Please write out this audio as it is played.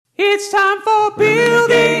It's time for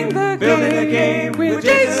Building the Game with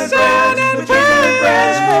Jason and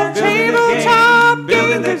Friends from Tabletop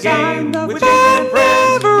Game Design. The fun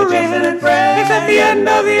never ends. At the end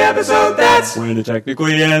of the episode, that's when it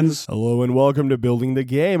technically ends. Hello and welcome to Building the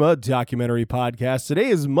Game, a documentary podcast. Today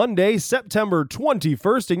is Monday, September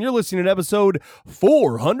 21st, and you're listening to episode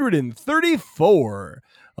 434.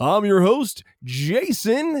 I'm your host,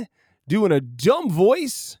 Jason, doing a dumb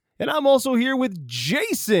voice, and I'm also here with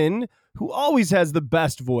Jason, who always has the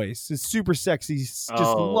best voice. It's super sexy, just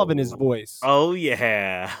loving his voice. Oh,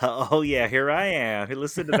 yeah. Oh, yeah, here I am.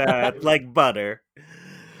 Listen to that, like butter.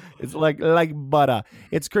 It's like butter.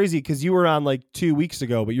 It's crazy because you were on like 2 weeks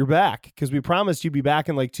ago, but you're back because we promised you'd be back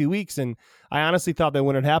in like 2 weeks. And I honestly thought that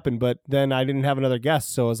wouldn't happen, but then I didn't have another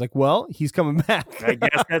guest. So I was like, well, he's coming back. I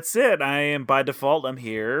guess that's it. I am by default. I'm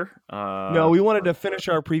here. No, we wanted to finish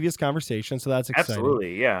our previous conversation. So that's exciting.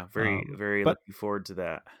 Absolutely. Yeah. Very looking forward to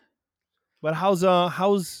that. But how's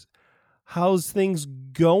things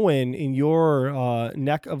going in your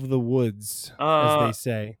neck of the woods, as they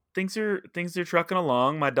say? Things are trucking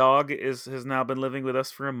along. My dog has now been living with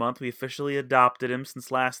us for a month. We officially adopted him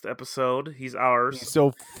since last episode. He's ours. He's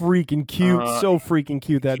so freaking cute.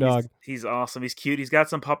 That dog. He's awesome. He's cute. He's got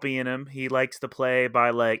some puppy in him. He likes to play by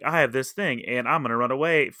like, I have this thing and I'm gonna run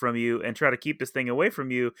away from you and try to keep this thing away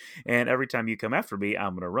from you. And every time you come after me,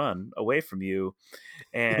 I'm gonna run away from you.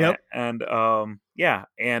 And yeah. And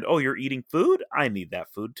oh, you're eating food? I need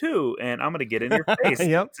that food too. And I'm gonna get in your face.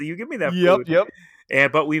 So you give me that food.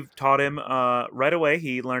 But we've taught him right away.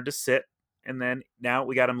 He learned to sit, and then now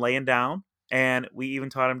we got him laying down, and we even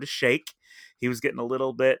taught him to shake. He was getting a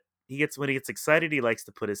little bit. When he gets excited, he likes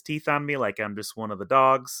to put his teeth on me, like I'm just one of the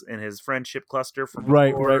dogs in his friendship cluster from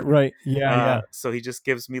before. Right. Yeah. So he just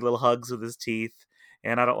gives me little hugs with his teeth,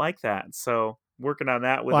 and I don't like that. So working on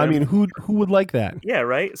that with him. I mean, who would like that? Yeah,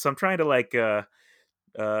 right. So I'm trying to like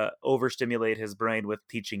overstimulate his brain with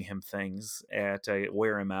teaching him things to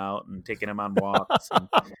wear him out and taking him on walks, and,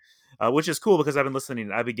 which is cool because I've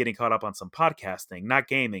been getting caught up on some podcasting, not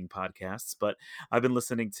gaming podcasts, but I've been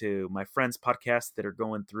listening to my friends' podcasts that are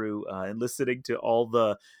going through and listening to all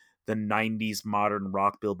the 90s modern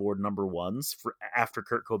rock Billboard number ones for after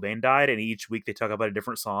Kurt Cobain died, and each week they talk about a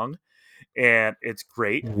different song, and it's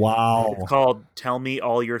great. Wow. It's called Tell Me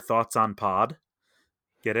All Your Thoughts on Pod.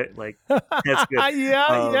 Get it? Like, that's good.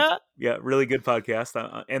 Yeah. Really good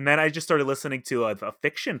podcast. And then I just started listening to a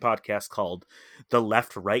fiction podcast called The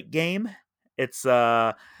Left Right Game. It's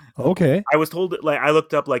okay. I was told that, like, I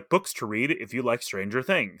looked up like books to read if you like Stranger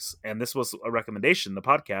Things, and this was a recommendation, the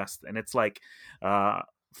podcast, and it's like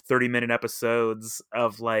 30-minute episodes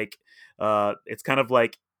of like it's kind of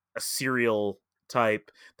like a serial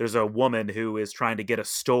type. There's a woman who is trying to get a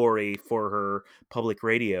story for her public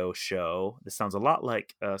radio show. This sounds a lot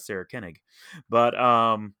like Sarah Koenig, but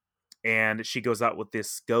and she goes out with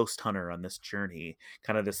this ghost hunter on this journey,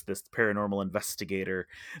 kind of this paranormal investigator.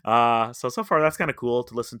 So far that's kind of cool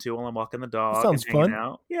to listen to while I'm walking the dog. That sounds fun.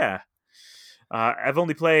 Out. Yeah. I've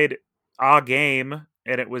only played a game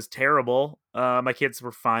and it was terrible. My kids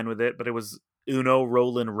were fine with it, but it was Uno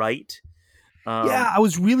Rollin' Right. I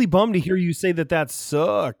was really bummed to hear you say that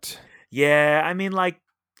sucked. Yeah, I mean, like,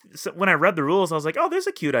 so when I read the rules, I was like, oh, there's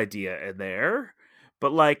a cute idea in there.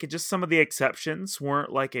 But, like, just some of the exceptions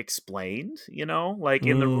weren't, like, explained, like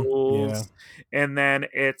in the rules. Yeah. And then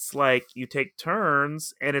it's like you take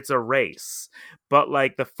turns and it's a race. But,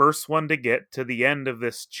 like, the first one to get to the end of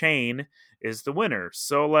this chain is the winner.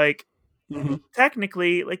 So, like,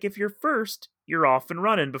 technically, like, if you're first, you're off and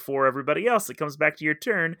running before everybody else. It comes back to your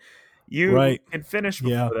turn. You can finish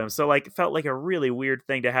before them. So, like, it felt like a really weird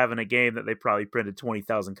thing to have in a game that they probably printed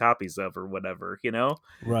 20,000 copies of or whatever,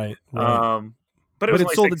 Right. But it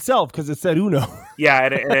sold itself because it said Uno. Yeah,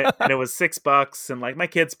 and it was $6, and like my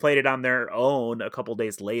kids played it on their own a couple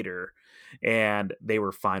days later, and they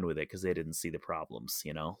were fine with it because they didn't see the problems,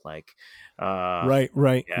 like.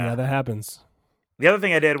 Right. Yeah, that happens. The other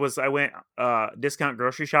thing I did was I went discount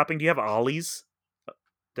grocery shopping. Do you have Ollie's?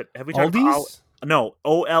 Have we talked about No,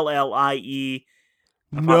 Ollie.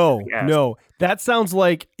 No. That sounds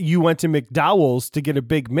like you went to McDowell's to get a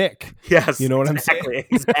Big Mick. Yes, you know what I'm saying?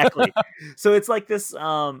 Exactly. So it's like this.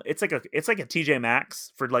 It's like a TJ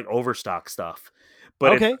Maxx for like overstock stuff.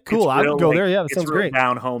 But okay, cool. I'll go there. Yeah, that sounds great.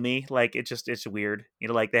 Down homey, like it's weird.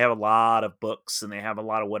 Like they have a lot of books and they have a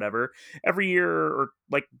lot of whatever every year, or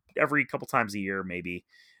like every couple times a year, maybe.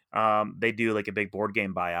 They do like a big board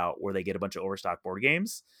game buyout where they get a bunch of overstock board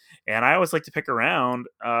games, and I always like to pick around,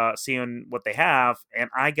 seeing what they have. And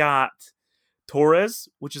I got Torres,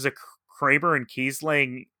 which is a Kramer and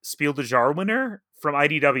Kiesling Spiel des Jahres winner from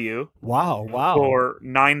IDW Wow. for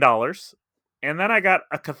 $9. And then I got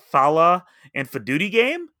a Cathala and Fidudi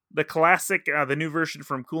game, the classic, the new version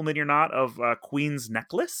from Cool Mini or Not of Queen's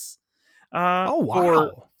Necklace Oh,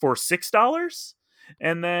 wow. for $6.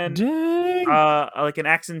 And then Dang. like an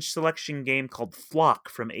action selection game called Flock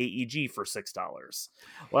from AEG for $6.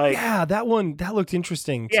 Like, yeah, that looked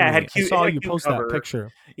interesting to Yeah, it me. had cute- I saw it had you cute post cover. that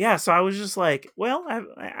picture. yeah, so I was just like, well,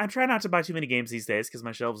 I try not to buy too many games these days because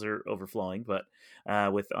my shelves are overflowing, but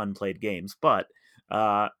with unplayed games. But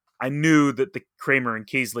I knew that the Kramer and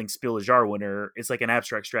Kiesling Spiel des Jahres winner is like an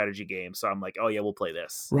abstract strategy game, so I'm like, oh yeah, we'll play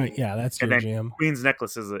this. Right, yeah, that's And your then jam. Queen's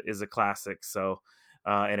Necklace is a classic, so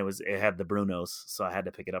and it had the Brunos, so I had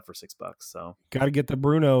to pick it up for $6. So Got to get the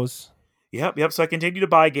Brunos. Yep. So I continue to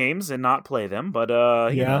buy games and not play them, but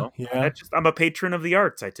you know, yeah. I'm a patron of the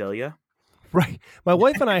arts, I tell you. Right. My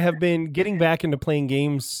wife and I have been getting back into playing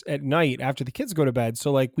games at night after the kids go to bed.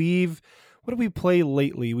 So like what did we play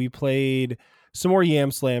lately? We played some more Yam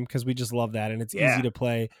Slam because we just love that and it's Yeah. easy to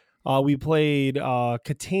play. We played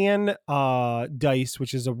Catan Dice,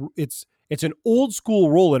 which is it's an old school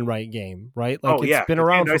roll and write game, right? Like it's been Catan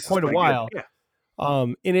around for Dice is quite a pretty while. good.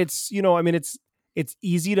 Yeah. And it's, it's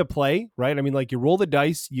easy to play, right? I mean, like you roll the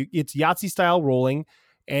dice, it's Yahtzee style rolling,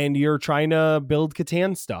 and you're trying to build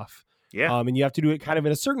Catan stuff. Yeah. And you have to do it kind of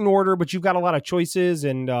in a certain order, but you've got a lot of choices,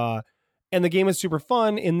 and the game is super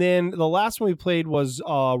fun. And then the last one we played was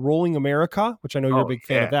Rolling America, which I know you're a big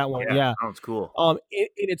fan of that one. Yeah. Sounds cool.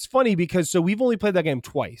 It's funny because so we've only played that game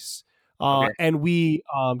twice. Okay. And we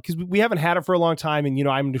because we haven't had it for a long time, and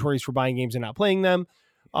I'm notorious for buying games and not playing them.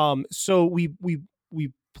 So we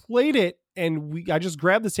played it, and I just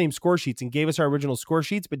grabbed the same score sheets and gave us our original score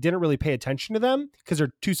sheets, but didn't really pay attention to them because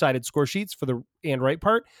they're 2-sided score sheets for the and right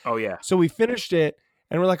part. Oh yeah. So we finished it,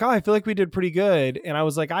 and we're like, oh, I feel like we did pretty good. And I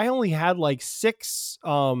was like, I only had like 6.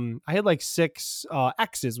 I had like 6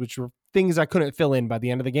 X's, which were things I couldn't fill in by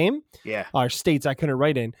the end of the game. Yeah. Or states I couldn't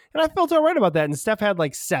write in, and I felt all right about that. And Steph had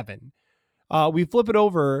like 7. We flip it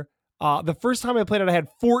over. The first time I played it, I had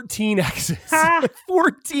 14 X's.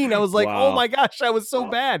 14. I was like, Wow. oh my gosh, I was so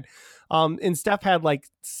bad. And Steph had like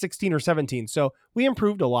 16 or 17. So we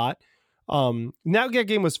improved a lot. That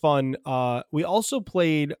game was fun. We also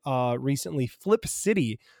played recently Flip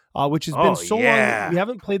City, which has been so long. We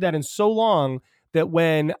haven't played that in so long that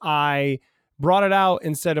when I brought it out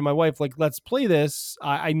and said to my wife, like, let's play this,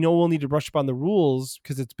 I know we'll need to brush up on the rules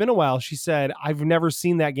because it's been a while. She said, I've never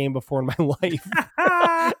seen that game before in my life.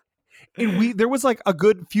 And there was like a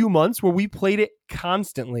good few months where we played it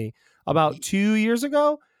constantly about 2 years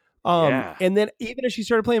ago. And then even as she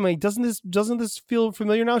started playing, I'm like, doesn't this feel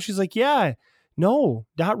familiar now? She's like, yeah, no,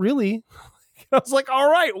 not really. I was like,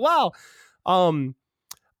 all right, wow.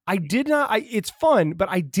 It's fun, but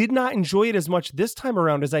I did not enjoy it as much this time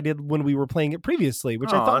around as I did when we were playing it previously,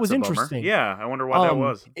 which I thought was interesting. Yeah, I wonder why that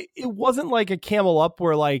was. It wasn't like a Camel Up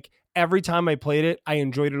where like every time I played it, I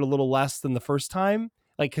enjoyed it a little less than the first time,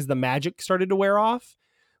 like because the magic started to wear off.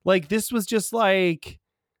 Like this was just like,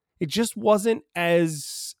 it just wasn't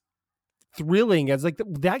as thrilling as like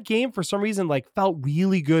that game for some reason like felt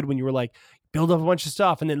really good when you were like build up a bunch of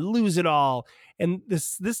stuff and then lose it all. And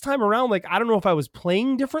this time around, like I don't know if I was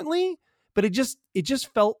playing differently, but it just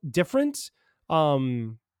felt different. I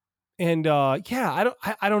don't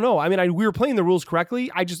know. I mean, we were playing the rules correctly.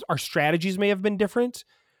 Our strategies may have been different.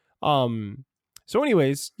 So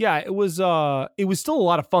anyways, yeah, it was still a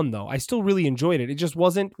lot of fun though. I still really enjoyed it. It just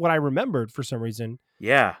wasn't what I remembered for some reason.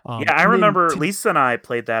 Yeah. I remember Lisa and I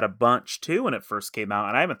played that a bunch too when it first came out,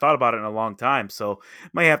 and I haven't thought about it in a long time, so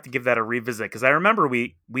might have to give that a revisit because I remember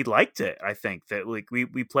we liked it. I think that like we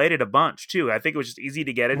played it a bunch too. I think it was just easy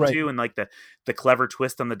to get into, right. And like the clever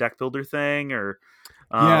twist on the deck builder thing, or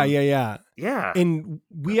yeah. And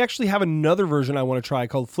we actually have another version I want to try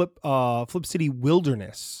called Flip City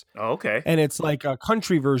Wilderness. Oh, okay. And it's like a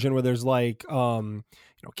country version where there's like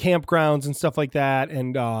campgrounds and stuff like that,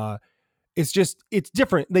 and it's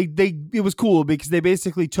different. It was cool because they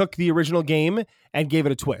basically took the original game and gave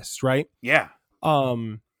it a twist, right? Yeah.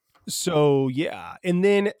 So yeah, and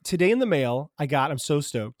then today in the mail I'm so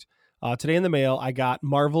stoked. Today in the mail I got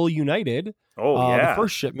Marvel United. The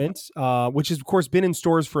first shipment, which has of course been in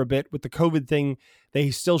stores for a bit with the COVID thing.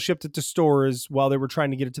 They still shipped it to stores while they were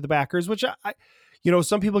trying to get it to the backers, which I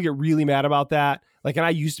some people get really mad about that. Like, and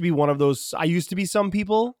I used to be one of those. I used to be some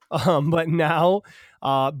people, but now,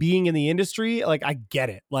 being in the industry, like I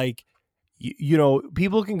get it. Like,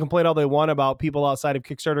 people can complain all they want about people outside of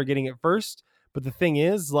Kickstarter getting it first, but the thing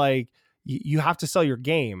is, like, you have to sell your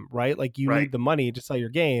game, right? Like, you need the money to sell your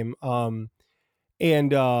game.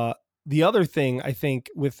 And the other thing I think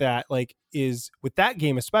with that, like, is with that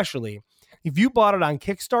game especially, if you bought it on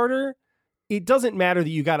Kickstarter, it doesn't matter that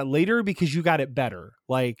you got it later because you got it better.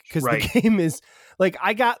 Like, because Right. the game is like,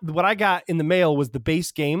 what I got in the mail was the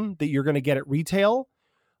base game that you're going to get at retail.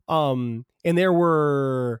 And there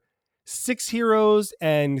were 6 heroes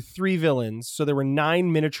and 3 villains. So there were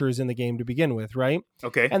 9 miniatures in the game to begin with, right?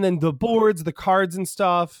 Okay. And then the boards, the cards and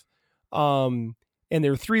stuff. And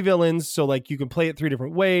there were 3 villains. So like you can play it 3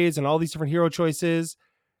 different ways and all these different hero choices.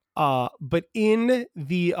 But in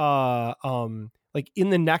the like in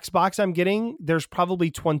the next box I'm getting, there's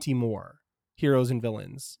probably 20 more heroes and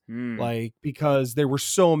villains. Like, because there were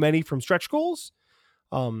so many from stretch goals.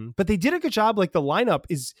 But they did a good job. Like the lineup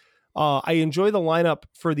is, I enjoy the lineup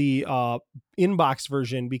for the inbox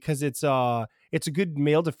version because it's a good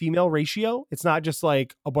male to female ratio. It's not just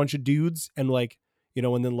like a bunch of dudes and like, you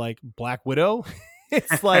know, and then like Black Widow.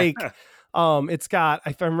 It's like, it's got,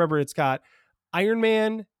 if I remember, it's got Iron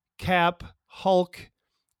Man, Cap, Hulk,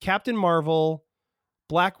 Captain Marvel,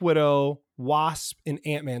 Black Widow, Wasp, and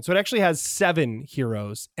Ant-Man. So it actually has 7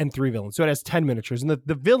 heroes and 3 villains. So it has 10 miniatures. And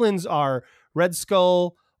the villains are Red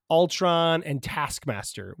Skull, Ultron, and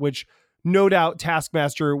Taskmaster, which no doubt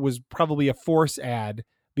Taskmaster was probably a force ad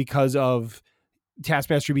because of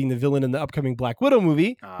Taskmaster being the villain in the upcoming Black Widow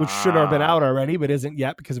movie, which should have been out already, but isn't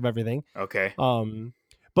yet because of everything. Okay.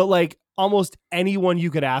 But like almost anyone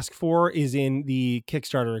you could ask for is in the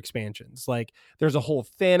Kickstarter expansions. Like there's a whole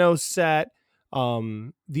Thanos set.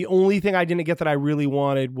 The only thing I didn't get that I really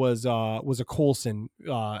wanted was a Coulson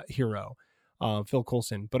hero, Phil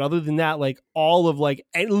Coulson. But other than that, like all of like,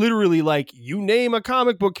 and literally like you name a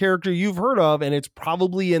comic book character you've heard of, and it's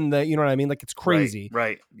probably in the, you know what I mean? Like it's crazy,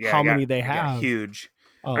 right? Yeah, how many they have. Huge.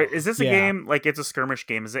 Is this a game like it's a skirmish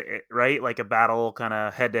game? Is it right? Like a battle kind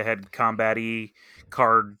of head-to-head combat-y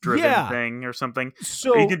card-driven thing or something?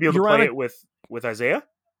 So you could be able to play it with Isaiah,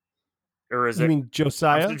 or is you it? mean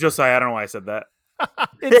Josiah? Josiah. I don't know why I said that.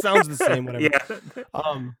 It sounds the same. Whatever.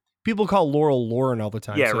 Yeah. People call Laurel Lauren all the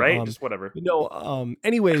time. Yeah, so, right. Just whatever. No.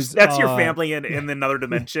 Anyways, that's your family in another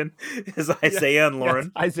dimension. Is Isaiah and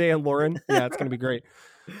Lauren? Isaiah and Lauren. Yeah, it's gonna be great.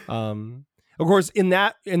 Of course, in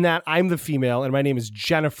that, I'm the female, and my name is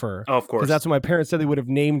Jennifer. Oh, of course, because that's what my parents said they would have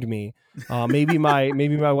named me. Maybe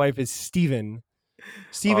my wife is Steven.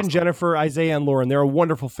 Awesome. Jennifer, Isaiah, and Lauren. They're a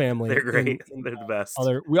wonderful family. They're great. They're the best.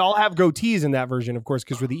 We all have goatees in that version, of course,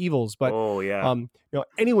 because we're the evils. But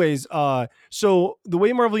anyways, so the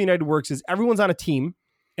way Marvel United works is everyone's on a team,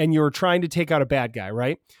 and you're trying to take out a bad guy,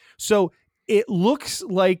 right? So it looks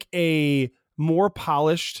like a more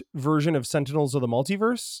polished version of Sentinels of the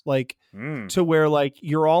Multiverse, like to where like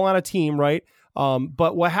you're all on a team, right?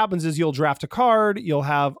 But what happens is you'll draft a card, you'll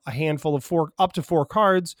have a handful of up to 4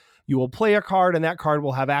 cards, you will play a card, and that card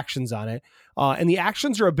will have actions on it. And the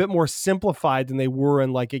actions are a bit more simplified than they were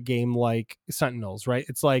in like a game like Sentinels, right?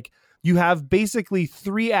 It's like you have basically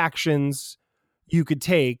 3 actions you could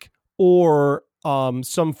take, or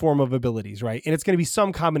some form of abilities, right? And it's going to be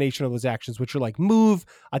some combination of those actions, which are like move,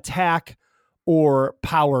 attack, or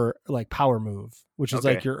power, like power move, which is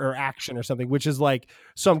like your action or something, which is like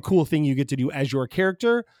some cool thing you get to do as your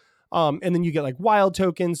character. And then you get like wild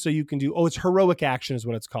tokens, so you can do, it's heroic action is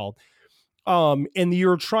what it's called. And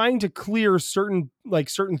you're trying to clear certain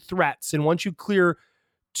threats. And once you clear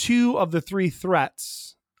 2 of the 3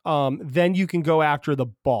 threats, then you can go after the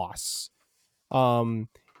boss. And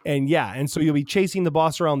so you'll be chasing the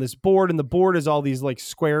boss around this board, and the board is all these like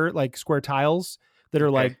square tiles that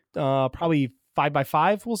are like probably 5 by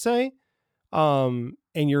 5, we'll say. And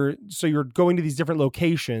you're going to these different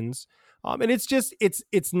locations. And it's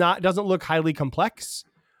doesn't look highly complex.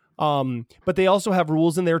 But they also have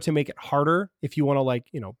rules in there to make it harder if you want to like,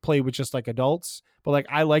 play with just like adults. But like,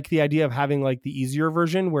 I like the idea of having like the easier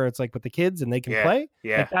version where it's like with the kids and they can play.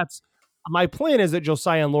 Yeah. Like that's my plan, is that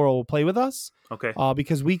Josiah and Laurel will play with us. Okay.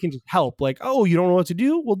 Because we can just help. Like, you don't know what to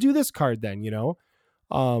do? We'll do this card then,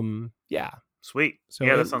 Yeah. Sweet. So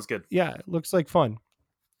that sounds good. Yeah, it looks like fun.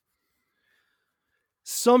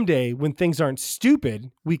 Someday, when things aren't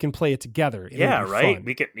stupid, we can play it together. It'll be right. Fun.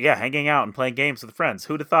 We could, hanging out and playing games with friends.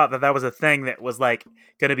 Who'd have thought that was a thing that was like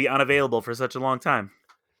going to be unavailable for such a long time?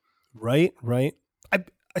 Right.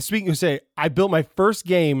 Speaking of I built my first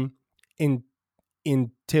game in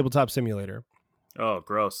Tabletop Simulator. Oh,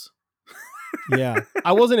 gross. Yeah,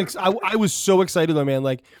 I wasn't. I was so excited though, man.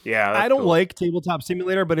 Like, I don't like Tabletop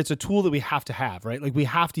Simulator, but it's a tool that we have to have, right? Like, we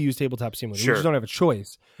have to use Tabletop Simulator. Sure. We just don't have a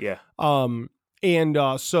choice. Yeah.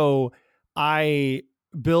 So I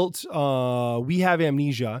built. We have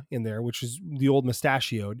Amnesia in there, which is the old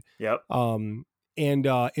mustachioed. Yep. And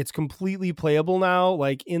it's completely playable now.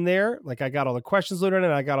 Like in there, like I got all the questions loaded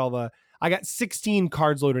in. I got 16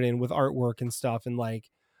 cards loaded in with artwork and stuff, and like.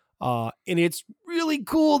 And it's really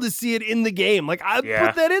cool to see it in the game. Like I Yeah.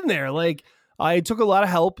 put that in there. Like I took a lot of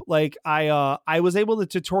help. Like I was able to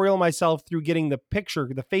tutorial myself through getting the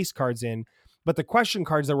face cards in, but the question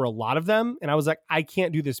cards, there were a lot of them. And I was like, I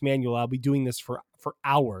can't do this manual. I'll be doing this for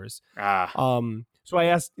hours. So I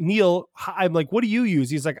asked Neil, I'm like, what do you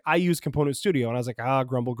use? He's like, I use Component Studio. And I was like,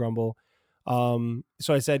 grumble.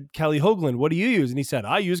 So I said, Kelly Hoagland, what do you use? And he said,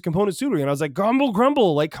 I use Component Studio. And I was like,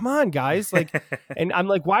 grumble. Like, come on, guys. Like, and I'm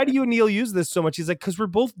like, why do you and Neil use this so much? He's like, because we're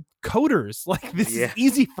both coders. Like, this is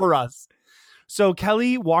easy for us. So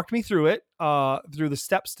Kelly walked me through it, through the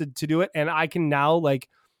steps to do it. And I can now like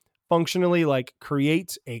functionally like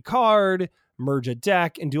create a card, merge a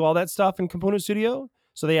deck, and do all that stuff in Component Studio.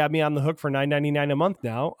 So they have me on the hook for $9.99 a month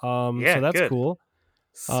now. So that's good. Cool.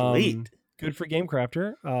 Sweet. Good for Game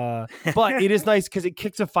Crafter. But it is nice because it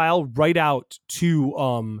kicks a file right out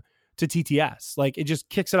to TTS. Like it just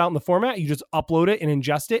kicks it out in the format. You just upload it and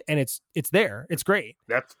ingest it, and it's there. It's great.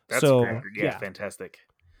 That's so great. Yeah, fantastic.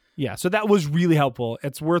 Yeah, so that was really helpful.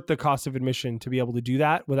 It's worth the cost of admission to be able to do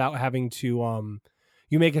that without having to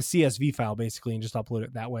you make a CSV file basically and just upload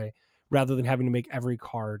it that way rather than having to make every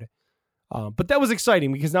card. But that was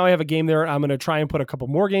exciting because now I have a game there. I'm going to try and put a couple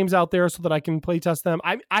more games out there so that I can play test them.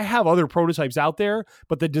 I have other prototypes out there,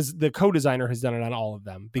 but the co-designer has done it on all of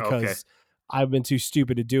them because I've been too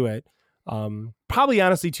stupid to do it. Probably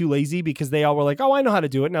honestly too lazy because they all were like, oh, I know how to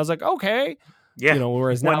do it. And I was like, okay. Yeah.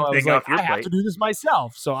 Whereas now I was like, I have to do this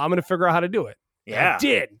myself. So I'm going to figure out how to do it. Yeah. I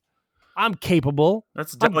did. I'm capable.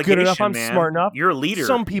 That's I'm good enough. I'm man. smart enough. You're a leader.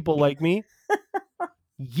 Some people like me.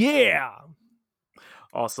 Yeah.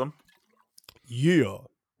 Awesome. Yeah.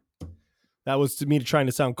 That was to me trying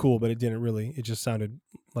to sound cool, but it didn't really. It just sounded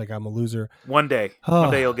like I'm a loser. One day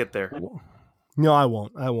you'll get there. No, I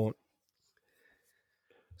won't.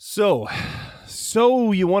 So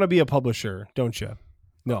you want to be a publisher, don't you?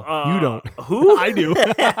 No, you don't. Who? I do.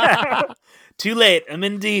 Too late. I'm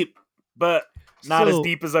in deep, but not as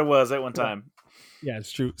deep as I was at one time. Yeah,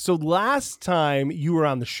 it's true. So last time you were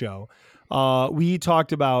on the show, we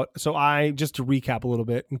talked about, just to recap a little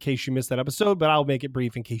bit in case you missed that episode, but I'll make it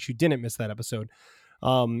brief in case you didn't miss that episode.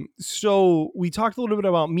 So we talked a little bit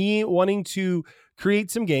about me wanting to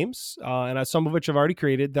create some games, and some of which I've already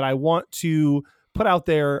created that I want to put out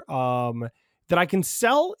there, that I can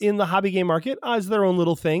sell in the hobby game market as their own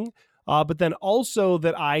little thing. But then also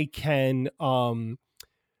that I can,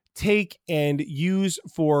 take and use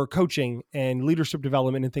for coaching and leadership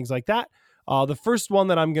development and things like that. The first one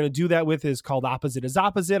that I'm going to do that with is called Opposite is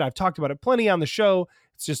Opposite. I've talked about it plenty on the show.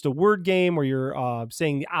 It's just a word game where you're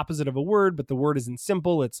saying the opposite of a word, but the word isn't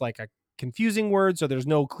simple. It's like a confusing word, so there's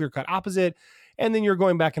no clear-cut opposite. And then you're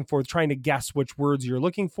going back and forth trying to guess which words you're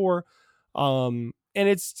looking for. And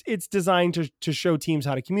it's designed to show teams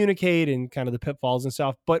how to communicate and kind of the pitfalls and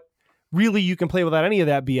stuff. But really, you can play without any of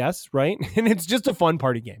that BS, right? And it's just a fun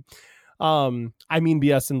party game. I mean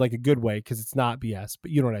BS in like a good way because it's not BS,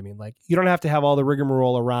 but you know what I mean? Like you don't have to have all the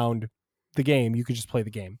rigmarole around the game. You can just play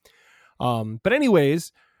the game. But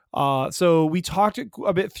anyways, so we talked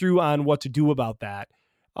a bit through on what to do about that,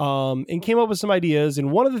 and came up with some ideas.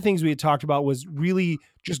 And one of the things we had talked about was really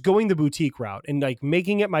just going the boutique route and like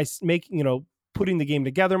putting the game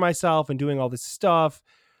together myself and doing all this stuff.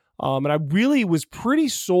 And I really was pretty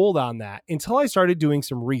sold on that until I started doing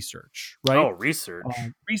some research, right? Oh, research.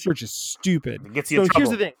 Research is stupid. It gets you in trouble.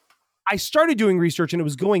 Here's the thing. I started doing research and it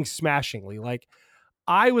was going smashingly. Like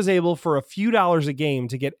I was able for a few dollars a game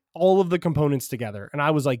to get all of the components together. And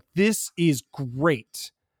I was like, this is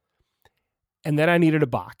great. And then I needed a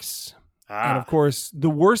box. And of course,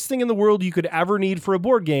 the worst thing in the world you could ever need for a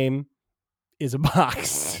board game is a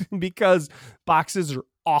box because boxes are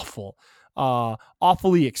awful.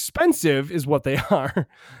 Awfully expensive is what they are.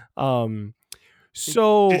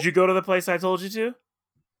 So did you go to the place I told you to?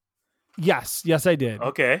 Yes, I did.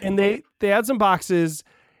 Okay. And they had some boxes.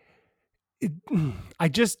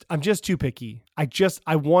 I'm just too picky.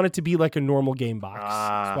 I want it to be like a normal game box.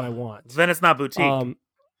 That's what I want. Then it's not boutique.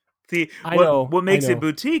 What makes it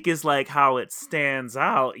boutique is like how it stands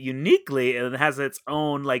out uniquely and it has its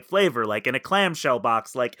own like flavor, like in a clamshell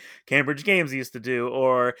box, like Cambridge Games used to do,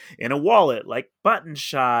 or in a wallet, like Button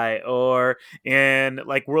Shy, or in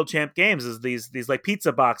like World Champ Games is these like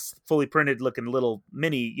pizza box, fully printed looking little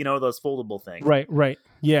mini, those foldable things. Right.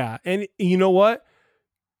 Yeah, and you know what?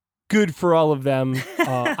 Good for all of them.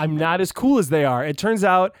 I'm not as cool as they are. It turns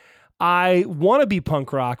out I want to be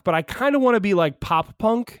punk rock, but I kind of want to be like pop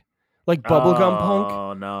punk. Like bubblegum punk.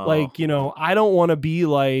 Oh, no. Like, I don't want to be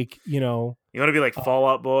like, You want to be like Fall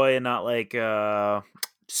Out Boy and not like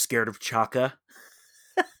Scared of Chaka?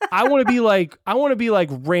 I want to be like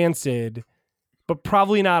Rancid, but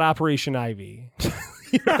probably not Operation Ivy.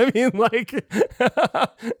 You know what I mean?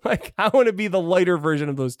 Like I want to be the lighter version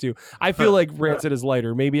of those two. I feel like Rancid is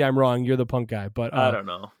lighter. Maybe I'm wrong. You're the punk guy, but I don't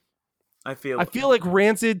know. I feel like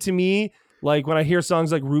Rancid to me, like when I hear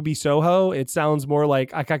songs like Ruby Soho, it sounds more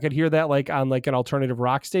like I could hear that like on like an alternative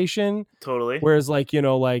rock station. Totally. Whereas like, you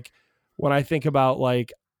know, like when I think about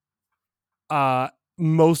like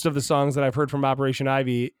most of the songs that I've heard from Operation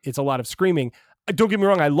Ivy, it's a lot of screaming. Don't get me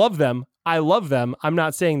wrong. I love them. I'm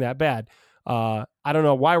not saying that bad. I don't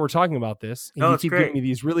know why we're talking about this. And no, you keep great. giving me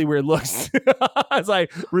these really weird looks as I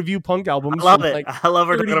review punk albums. I love it. Like I love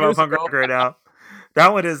her talking about punk rock right now.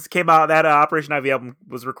 That one came out. That Operation Ivy album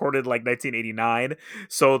was recorded like 1989.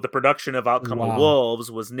 So the production of Out Come the Wolves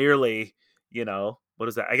was nearly, you know, what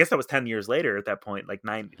is that? I guess that was 10 years later at that point, like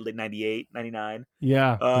 98, 99.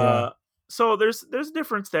 Yeah. So there's a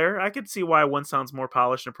difference there. I could see why one sounds more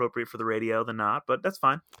polished and appropriate for the radio than not, but that's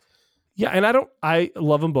fine. Yeah, and I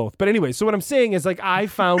love them both. But anyway, so what I'm saying is like I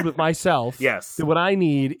found with myself yes. that what I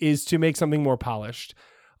need is to make something more polished.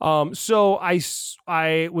 So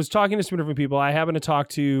I was talking to some different people. I happened to talk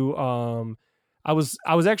to I was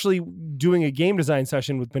actually doing a game design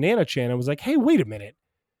session with Banana Chan. I was like, "Hey, wait a minute.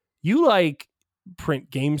 You like print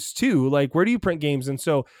games too. Like where do you print games?" And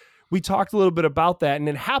so we talked a little bit about that, and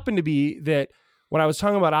it happened to be that when I was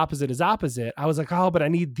talking about opposite is opposite, I was like, "Oh, but I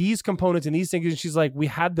need these components and these things." And she's like, "We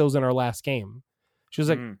had those in our last game." She was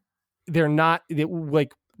like, "They're not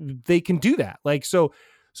like they can do that." Like so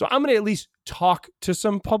I'm going to at least talk to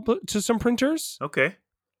some printers, okay,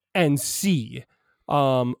 and see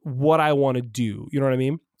what I want to do. You know what I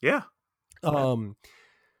mean? Yeah.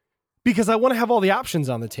 Because I want to have all the options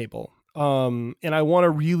on the table. And I want to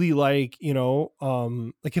really like, you know,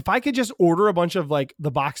 like if I could just order a bunch of like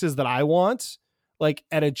the boxes that I want, like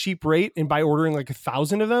at a cheap rate, and by ordering like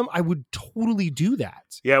 1,000 of them, I would totally do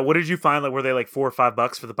that. Yeah. What did you find? Like, were they like $4 or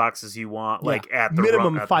 $5 for the boxes you want? Like at the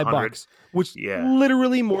minimum $5, which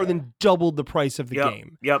literally more than doubled the price of the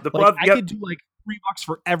game. Yeah. I could do like $3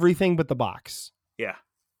 for everything but the box. Yeah.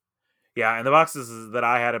 Yeah, and the boxes that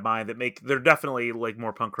I had in mind they're definitely like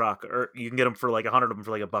more punk rock, or you can get them for like 100 of them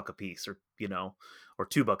for like $1 a piece, or you know, or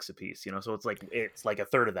 $2 a piece, you know. So it's like a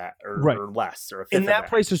third of that, or less, or a fifth. And that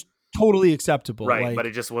price is totally acceptable, right? Like, but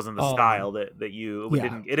it just wasn't the style that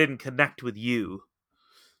it didn't connect with you.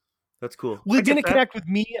 That's cool. Well, it didn't connect with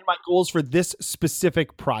me and my goals for this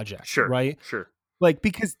specific project. Sure, right? Sure. Like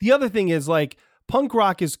because the other thing is like punk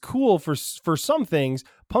rock is cool for some things.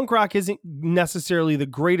 Punk rock isn't necessarily the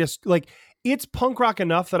greatest. Like it's punk rock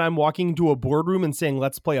enough that I'm walking into a boardroom and saying,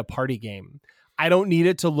 "Let's play a party game." I don't need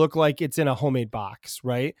it to look like it's in a homemade box,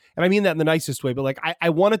 right? And I mean that in the nicest way, but like I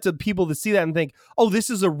wanted people to see that and think, "Oh, this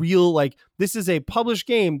is a real, like this is a published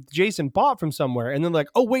game Jason bought from somewhere." And then like,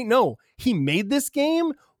 "Oh wait, no, he made this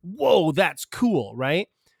game? Whoa, that's cool," right?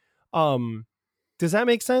 Does that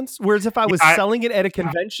make sense? Whereas if I was selling it at a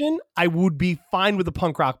convention, I would be fine with a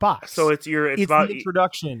punk rock box. So it's about the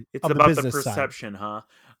introduction. It's of about the perception, side.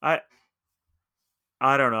 Huh?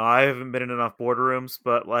 I don't know. I haven't been in enough boardrooms,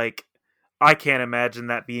 but like I can't imagine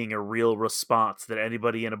that being a real response that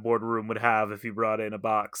anybody in a boardroom would have if you brought in a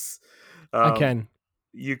box. I can.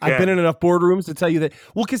 You can. I've been in enough boardrooms to tell you that.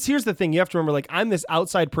 Well, because here's the thing: you have to remember, like I'm this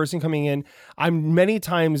outside person coming in. I'm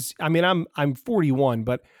 41,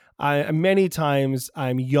 but many times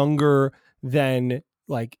I'm younger than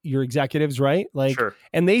like your executives, right? Like, sure.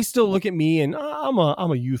 And they still look at me, and I'm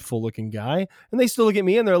a youthful looking guy, and they still look at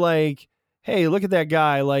me and they're like, "Hey, look at that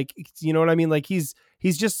guy!" Like, you know what I mean? Like he's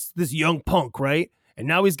just this young punk, right? And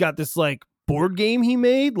now he's got this like board game he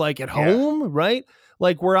made like at home, right?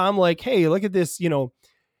 Like where I'm like, "Hey, look at this," you know.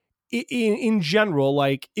 In general,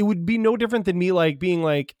 like it would be no different than me like being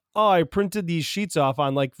like, "Oh, I printed these sheets off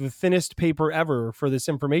on like the thinnest paper ever for this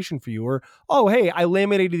information for you," or, "Oh, hey, I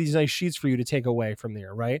laminated these nice sheets for you to take away from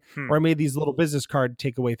there," right? Or I made these little business card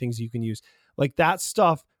takeaway things you can use. Like that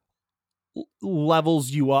stuff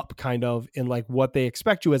levels you up kind of in like what they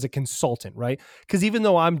expect you as a consultant, right? Because even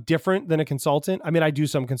though I'm different than a consultant, I mean, I do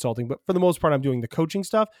some consulting, but for the most part, I'm doing the coaching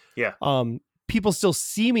stuff. Yeah. People still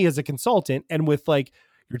see me as a consultant, and with like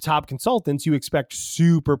your top consultants, you expect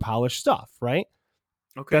super polished stuff, right?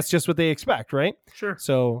 Okay. That's just what they expect, right? Sure.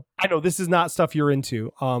 So I know this is not stuff you're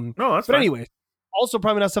into. No, that's but fine. Anyway, also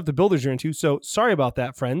probably not stuff the builders are into. So sorry about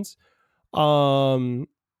that, friends. So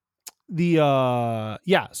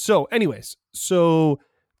anyways, so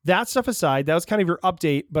that stuff aside, that was kind of your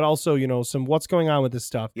update, but also, you know, some what's going on with this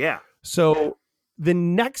stuff. Yeah. So the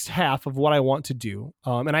next half of what I want to do,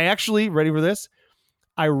 and I actually, ready for this?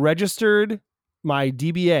 I registered my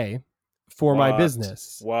DBA for my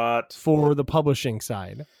business. What? For the publishing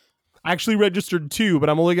side. I actually registered 2, but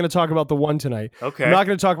I'm only going to talk about the one tonight. Okay. I'm not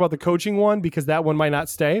going to talk about the coaching one because that one might not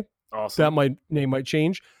stay. Awesome. That name might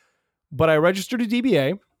change. But I registered a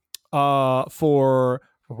DBA for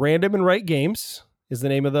Random and Right Games is the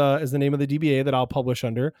name of the DBA that I'll publish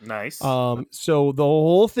under. Nice. So the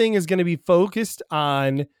whole thing is going to be focused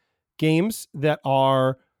on games that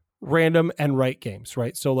are random and right games,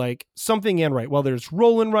 right? So like something and right. Well, there's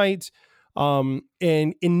roll and right. And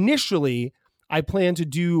initially I plan to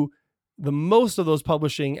do the most of those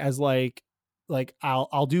publishing as like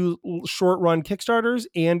I'll do short run Kickstarters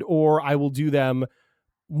and or I will do them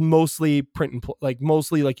mostly print and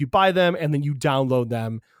mostly like you buy them and then you download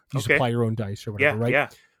them. You supply your own dice or whatever, right? Yeah.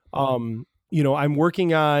 I'm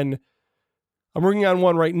working on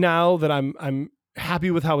one right now that I'm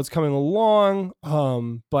happy with how it's coming along.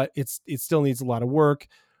 But it still needs a lot of work.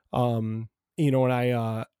 And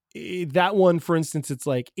that one, for instance, it's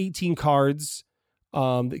like 18 cards.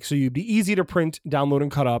 So you'd be easy to print, download,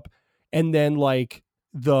 and cut up. And then like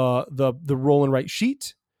the roll and write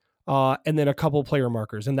sheet, and then a couple player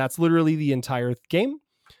markers. And that's literally the entire game.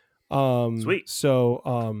 Sweet. So,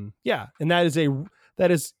 and that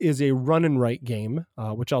is a run and write game,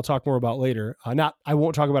 which I'll talk more about later. I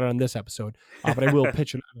won't talk about it on this episode, but I will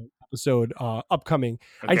pitch an episode, upcoming.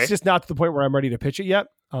 Okay. It's just not to the point where I'm ready to pitch it yet.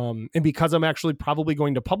 And because I'm actually probably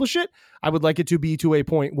going to publish it, I would like it to be to a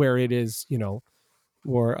point where it is,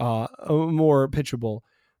 more pitchable,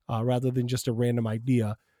 rather than just a random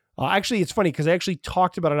idea. Actually, it's funny because I actually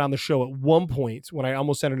talked about it on the show at one point when I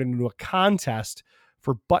almost entered into a contest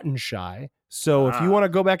for Button Shy. So if you want to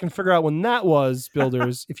go back and figure out when that was,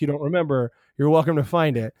 builders, if you don't remember, you're welcome to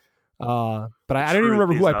find it. But I don't even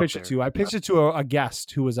remember who I pitched it to. I pitched it to a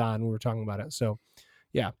guest who was on when we were talking about it. So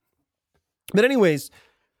yeah. But anyways,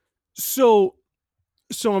 so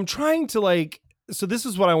I'm trying to so this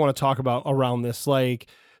is what I want to talk about around this.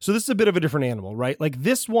 So this is a bit of a different animal, right? Like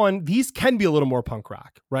this one, these can be a little more punk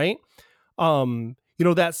rock, right?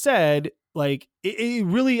 That said, it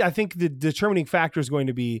really, I think the determining factor is going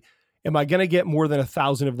to be, am I going to get more than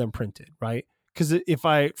 1,000 of them printed, right? Because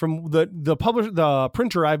from the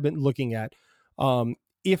printer I've been looking at,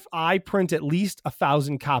 if I print at least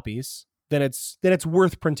 1,000 copies, then it's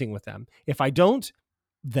worth printing with them. If I don't,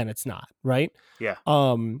 then it's not, right? Yeah.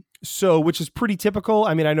 So which is pretty typical.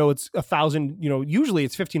 I mean, I know it's 1,000. Usually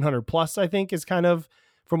it's 1,500 plus. I think is kind of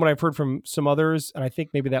from what I've heard from some others, and I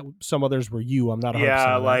think maybe that some others were you. I'm not 100%.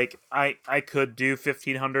 Yeah, I could do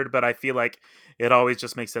 1,500, but I feel like it always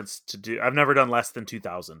just makes sense to do. I've never done less than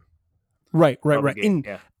 2,000. Right.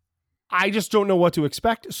 And I just don't know what to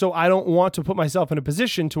expect, so I don't want to put myself in a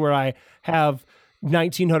position to where I have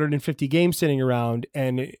 1,950 games sitting around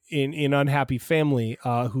and in unhappy family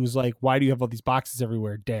who's like, why do you have all these boxes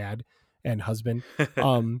everywhere, dad and husband?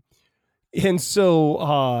 And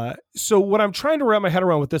so what I'm trying to wrap my head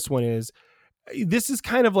around with this one is, this is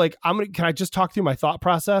kind of like, can I just talk through my thought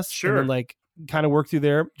process? Sure. And then kind of work through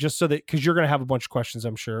there, just so that, because you're going to have a bunch of questions,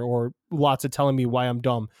 I'm sure, or lots of telling me why I'm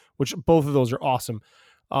dumb, which both of those are awesome.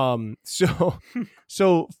 So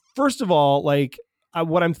first of all,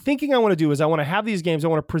 what I'm thinking I want to do is I want to have these games. I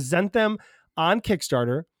want to present them on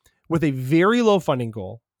Kickstarter with a very low funding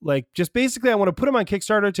goal. Just basically I want to put them on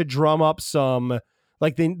Kickstarter to drum up some,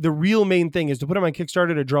 the real main thing is to put them on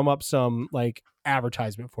Kickstarter to drum up some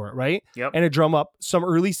advertisement for it. Right. Yep. And to drum up some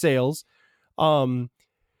early sales.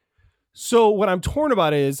 So what I'm torn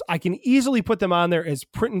about is I can easily put them on there as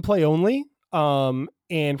print and play only. And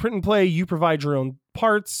print and play, you provide your own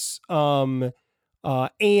parts. So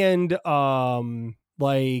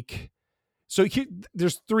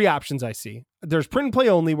there's 3 options I see. There's print and play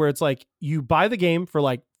only, where it's you buy the game for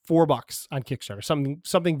 $4 on Kickstarter,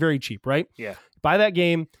 something very cheap, right? Yeah. Buy that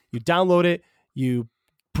game, you download it, you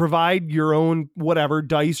provide your own whatever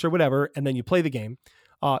dice or whatever, and then you play the game.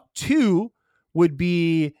 2 would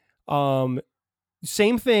be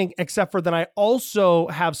same thing, except for then I also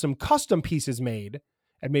have some custom pieces made,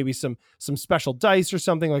 and maybe some special dice or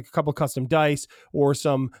something, like a couple custom dice or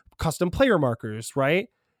some custom player markers, right?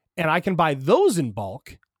 And I can buy those in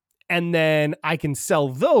bulk, and then I can sell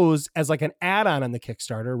those as an add-on on the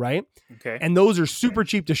Kickstarter, right? Okay. And those are super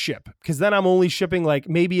cheap to ship, because then I'm only shipping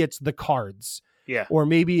maybe it's the cards, yeah, or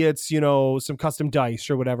maybe it's some custom dice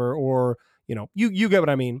or whatever, or you get what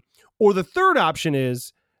I mean. Or the third option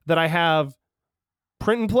is that I have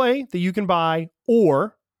print and play that you can buy,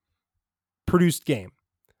 or produced game.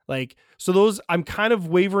 So those, I'm kind of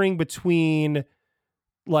wavering between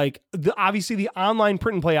obviously the online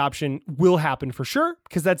print and play option will happen for sure,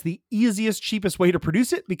 because that's the easiest, cheapest way to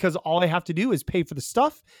produce it, because all I have to do is pay for the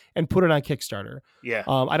stuff and put it on Kickstarter. Yeah.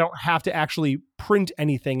 I don't have to actually print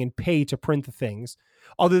anything and pay to print the things.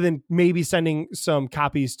 other than maybe sending some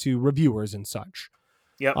copies to reviewers and such.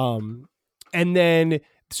 Yep. And then,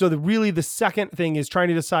 so the second thing is trying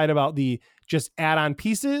to decide about the just add-on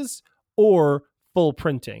pieces or full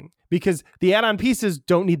printing, because the add-on pieces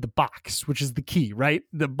don't need the box, which is the key, right?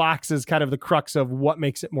 The box is kind of the crux of what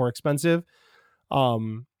makes it more expensive.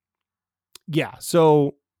 Yeah.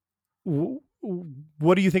 So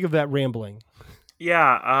what do you think of that rambling?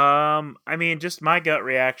 Yeah. I mean, just my gut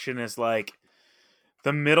reaction is like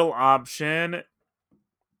the middle option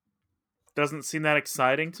doesn't seem that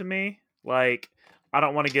exciting to me. Like, I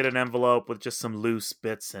don't want to get an envelope with just some loose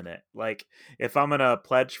bits in it. Like, if I'm gonna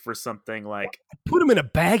pledge for something, like put them in a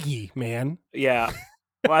baggie, man. Yeah.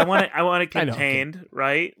 Well, I want it I know, contained,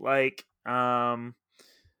 right? Like, I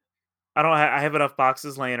have enough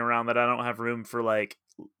boxes laying around that I don't have room for like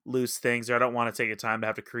loose things, or I don't want to take the time to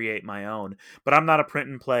have to create my own. But I'm not a print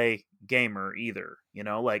and play gamer either, you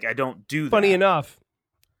know? Like, I don't do that. Funny enough,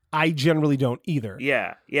 I generally don't either.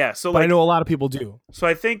 Yeah. So, but like, I know a lot of people do. So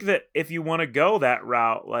I think that if you want to go that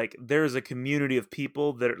route, like, there's a community of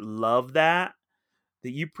people that love that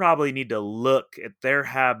you probably need to look at their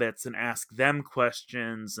habits and ask them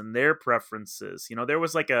questions and their preferences. You know, there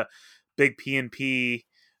was like a big P&P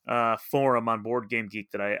forum on Board Game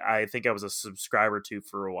Geek that I think I was a subscriber to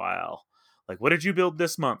for a while. Like, what did you build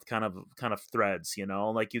this month? Kind of threads, you know,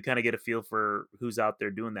 like you kind of get a feel for who's out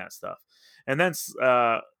there doing that stuff. And then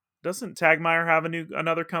doesn't Tagmeyer have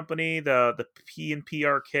another company, the P&P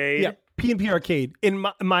Arcade? Yeah, P&P Arcade. And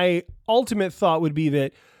my ultimate thought would be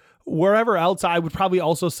that wherever else, I would probably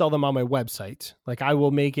also sell them on my website. Like, I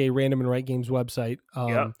will make a Random and Write Games website.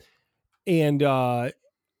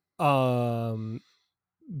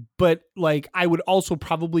 But like, I would also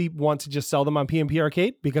probably want to just sell them on P&P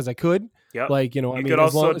Arcade because I could. Yep. Like, you know, I mean,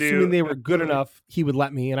 assuming they were good enough, he would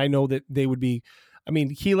let me, and I know that they would be. I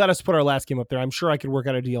mean, he let us put our last game up there. I'm sure I could work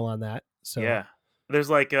out a deal on that. So yeah,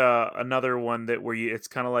 there's like another one that where it's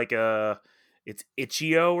kind of like it's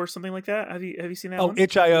Itch.io or something like that. Have you seen that? Oh, one?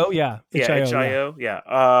 Itch.io, yeah. Itch.io,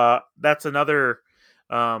 yeah. That's another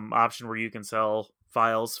option where you can sell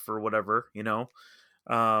files for whatever, you know.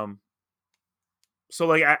 So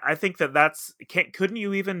like I think couldn't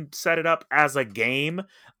you even set it up as a game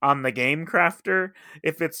on the Game Crafter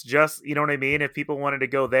if it's just, you know what I mean? If people wanted to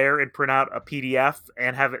go there and print out a PDF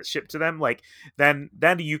and have it shipped to them, like then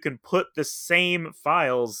you can put the same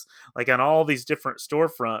files like on all these different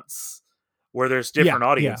storefronts where there's different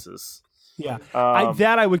audiences. Yeah.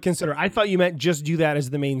 I would consider. I thought you meant just do that as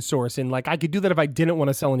the main source. And like, I could do that if I didn't want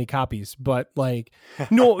to sell any copies, but like,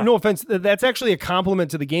 no offense. That's actually a compliment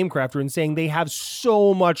to the Game Crafter in saying they have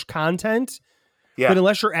so much content, but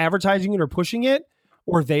unless you're advertising it or pushing it,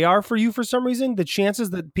 or they are for you for some reason, the chances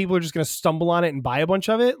that people are just going to stumble on it and buy a bunch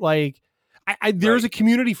of it, like there's a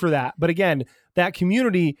community for that. But again, that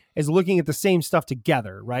community is looking at the same stuff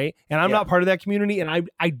together. Right. And I'm not part of that community. And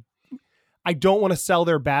I don't want to sell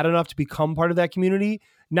they're bad enough to become part of that community,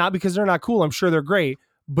 not because they're not cool. I'm sure they're great,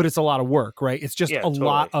 but it's a lot of work, right? It's just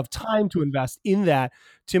lot of time to invest in that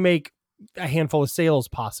to make a handful of sales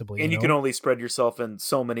possibly. And you can only spread yourself in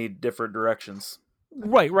so many different directions.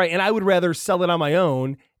 Right. And I would rather sell it on my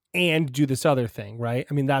own and do this other thing, right?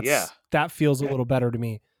 I mean, that feels a little better to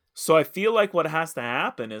me. So I feel like what has to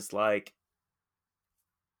happen is like,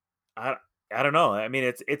 I don't know. I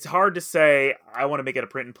mean, it's hard to say I want to make it a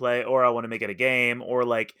print and play or I want to make it a game or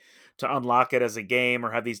like to unlock it as a game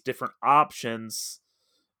or have these different options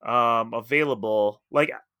available.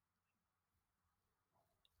 Like,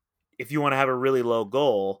 if you want to have a really low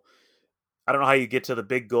goal, I don't know how you get to the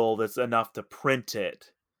big goal that's enough to print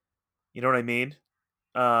it. You know what I mean?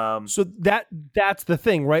 So that's the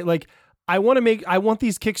thing, right? Like, I want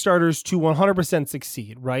these Kickstarters to 100%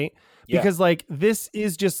 succeed, right? Because like, this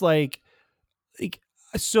is just like,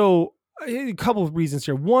 so a couple of reasons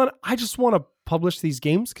here. One, I just want to publish these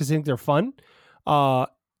games because I think they're fun. I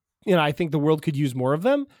think the world could use more of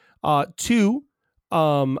them. Two,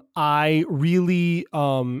 I really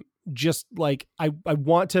just like I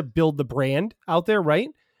want to build the brand out there, right?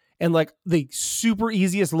 And like the super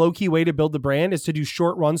easiest low key way to build the brand is to do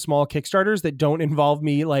short run small Kickstarters that don't involve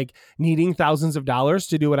me like needing thousands of dollars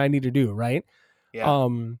to do what I need to do, right? Yeah.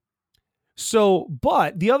 So,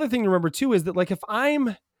 but the other thing to remember too is that like if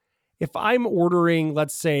I'm ordering,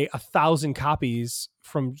 let's say 1,000 copies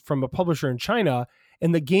from a publisher in China,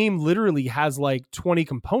 and the game literally has like 20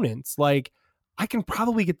 components, like I can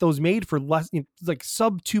probably get those made for less, like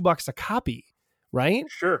sub $2 a copy, right?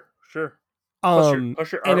 Sure.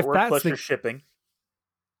 Plus your artwork, plus your shipping.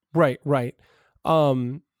 Right.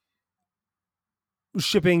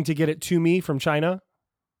 Shipping to get it to me from China.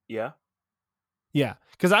 Yeah. Yeah,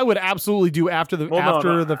 because I would absolutely do after the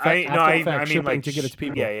fact shipping like to get it to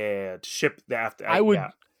people. yeah, to ship the after.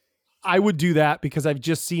 I would do that because I've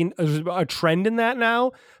just seen a trend in that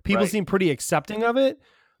now. People seem pretty accepting of it.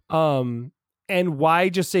 And why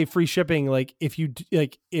just say free shipping? Like if you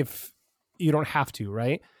don't have to,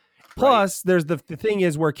 right? Plus, there's the thing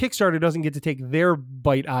is where Kickstarter doesn't get to take their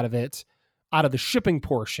bite out of it, out of the shipping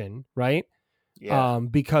portion, right? Yeah.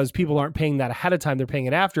 Because people aren't paying that ahead of time, they're paying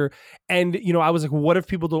it after. And I was like, what if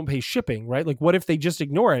people don't pay shipping, right? Like, what if they just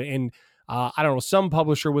ignore it? And I don't know, some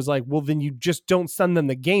publisher was like, well, then you just don't send them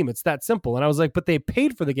the game. It's that simple. And I was like, but they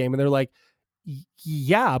paid for the game. And they're like,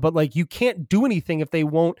 yeah, but like you can't do anything if they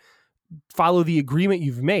won't follow the agreement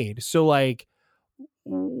you've made. So like,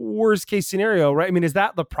 worst case scenario, right? I mean, is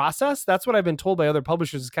that the process? That's what I've been told by other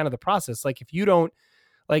publishers is kind of the process. Like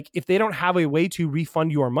if they don't have a way to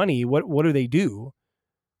refund your money, what do they do?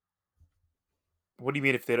 What do you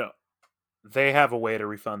mean if they don't? They have a way to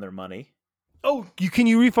refund their money. Oh, can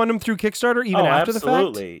you refund them through Kickstarter even after the fact?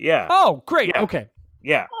 Absolutely, yeah. Oh, great. Yeah. Okay.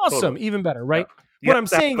 Yeah. Awesome. Totally. Even better, right? Yeah. What I'm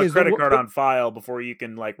saying is is a credit card on file before you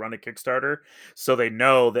can like run a Kickstarter, so they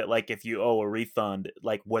know that like if you owe a refund,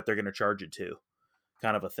 like what they're going to charge it to,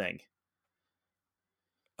 kind of a thing.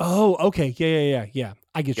 Oh, okay. Yeah.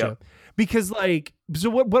 I get you. Because like,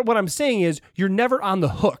 so what I'm saying is you're never on the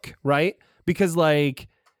hook, right? Because like,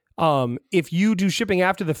 if you do shipping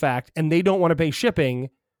after the fact and they don't want to pay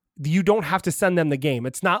shipping, you don't have to send them the game.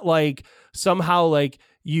 It's not like somehow like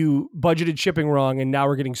you budgeted shipping wrong and now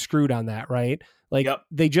we're getting screwed on that, right? Like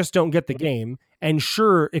they just don't get the game. And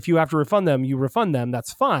sure, if you have to refund them, you refund them.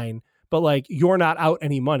 That's fine. But like, you're not out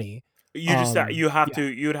any money. You just you'd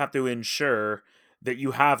have to ensure that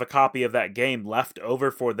you have a copy of that game left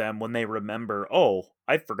over for them when they remember, oh,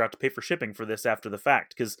 I forgot to pay for shipping for this after the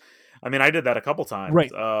fact. Because, I mean, I did that a couple times.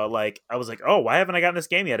 Right. Like, I was like, oh, why haven't I gotten this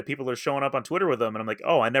game yet? And people are showing up on Twitter with them. And I'm like,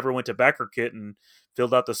 oh, I never went to BackerKit and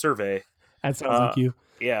filled out the survey. That sounds like you.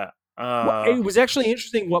 Yeah. It was actually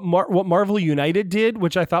interesting what Marvel United did,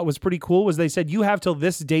 which I thought was pretty cool, was they said, you have till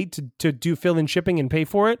this date to do fill in shipping and pay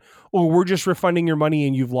for it, or we're just refunding your money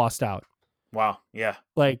and you've lost out. Wow. Yeah.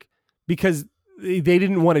 Like, because they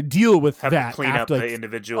didn't want to deal with have that. To clean after, up like, the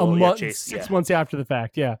individual. 6 months after the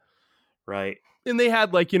fact. Yeah. Right. And they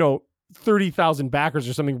had like, 30,000 backers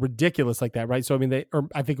or something ridiculous like that. Right. So, I mean,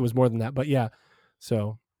 I think it was more than that, but yeah.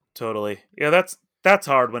 So. Totally. Yeah. That's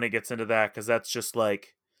hard when it gets into that. 'Cause that's just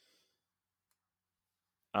like,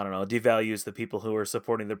 I don't know, devalues the people who are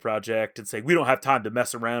supporting the project and saying, we don't have time to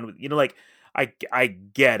mess around with, like, I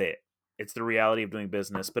get it. It's the reality of doing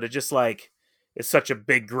business, but it just like, it's such a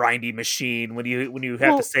big grindy machine when you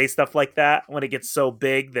have to say stuff like that, when it gets so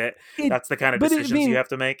big that's the kind of decisions you have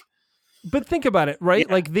to make. But think about it, right?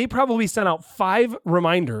 Yeah. Like they probably sent out 5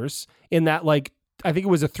 reminders in that, like, I think it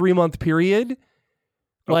was a 3-month period.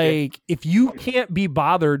 Okay. Like if you can't be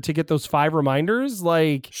bothered to get those 5 reminders,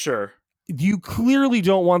 like, sure, you clearly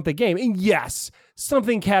don't want the game. And yes,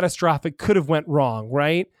 something catastrophic could have went wrong,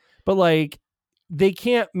 right? But like, they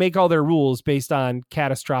can't make all their rules based on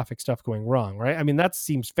catastrophic stuff going wrong, right? I mean, that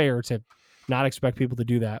seems fair to not expect people to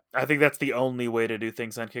do that. I think that's the only way to do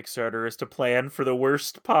things on Kickstarter is to plan for the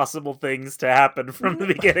worst possible things to happen from the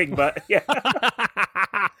beginning. But yeah.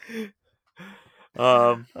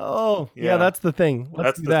 Yeah, that's the thing.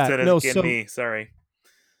 Let's do that. No, so me. Sorry.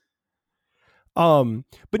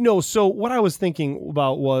 But no, so what I was thinking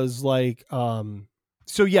about was like,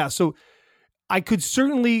 so I could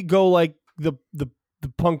certainly go like the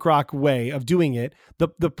punk rock way of doing it.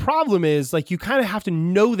 The problem is like, you kind of have to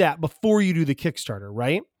know that before you do the Kickstarter,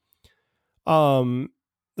 right?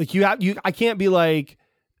 Like I can't be like,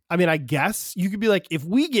 I mean, I guess you could be like, if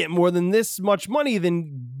we get more than this much money, then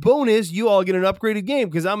bonus, you all get an upgraded game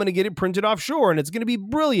because I'm going to get it printed offshore and it's going to be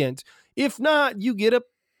brilliant. If not, you get a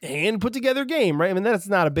hand put together game, right? I mean, that's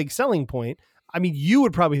not a big selling point. I mean, you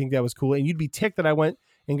would probably think that was cool and you'd be ticked that I went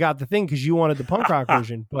and got the thing because you wanted the punk rock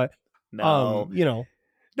version, but no,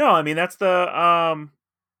 no, I mean, that's I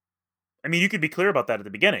mean, you could be clear about that at the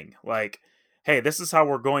beginning. Like, hey, this is how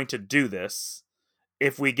we're going to do this.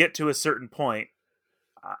 If we get to a certain point,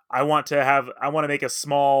 I want to make a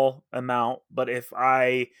small amount, but if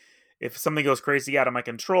something goes crazy out of my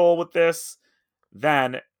control with this,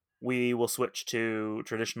 then we will switch to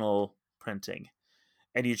traditional printing.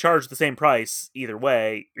 And you charge the same price either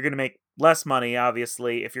way. You're going to make less money,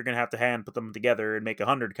 obviously, if you're going to have to hand put them together and make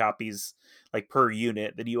 100 copies like per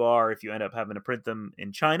unit than you are if you end up having to print them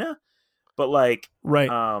in China. But like,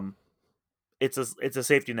 right. It's a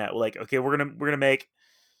safety net. Like, okay, we're going to make,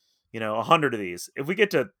 100 of these. If we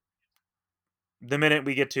get to the minute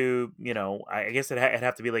we get to, I guess it'd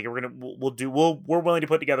have to be like we're willing to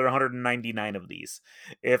put together 199 of these.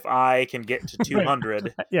 If I can get to Right.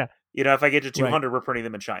 200, Yeah. if I get to Right. 200, we're printing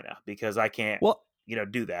them in China because I can't, Well,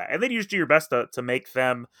 do that. And then you just do your best to make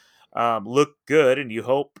them look good, and you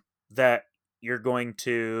hope that you're going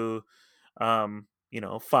to,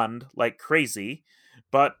 fund like crazy.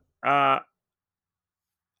 But I'm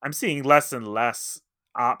seeing less and less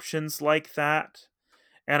options like that.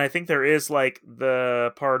 And I think there is like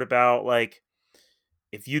the part about like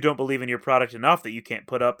if you don't believe in your product enough that you can't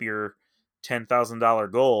put up your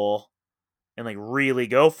 $10,000 goal and like really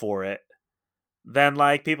go for it, then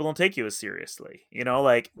like people don't take you as seriously.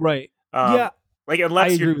 right. Um Yeah, like I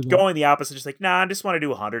unless agree you're with that. going the opposite, just like, nah, I just want to do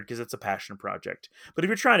 100 because it's a passion project. But if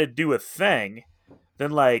you're trying to do a thing,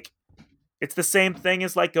 then like it's the same thing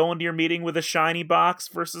as like going to your meeting with a shiny box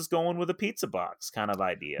versus going with a pizza box kind of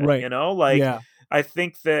idea. Right. Like Yeah. I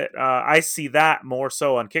think that I see that more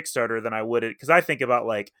so on Kickstarter than I would because I think about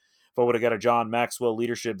like if I would have got a John Maxwell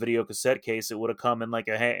leadership video cassette case, it would have come in like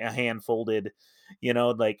a hand folded,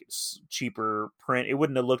 like cheaper print. It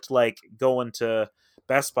wouldn't have looked like going to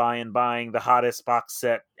Best Buy and buying the hottest box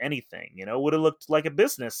set anything. It would have looked like a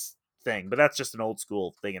business thing, but that's just an old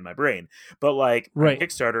school thing in my brain. But like on Right.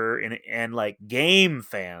 Kickstarter and like game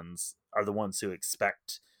fans are the ones who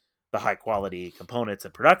expect the high quality components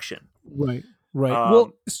and production. Right. Right. Um,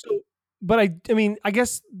 Well, so, but I mean, I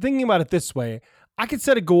guess thinking about it this way, I could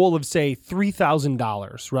set a goal of say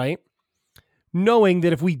 $3,000, right? Knowing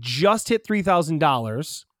that if we just hit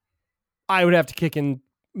 $3,000, I would have to kick in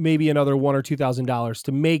maybe another $1,000 or $2,000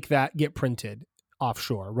 to make that get printed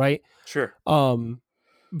offshore, right? sure.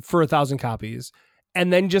 For 1,000 copies,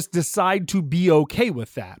 and then just decide to be okay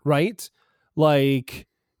with that, right? Like,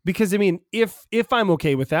 because I mean, if I'm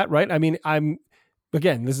okay with that, right? I mean,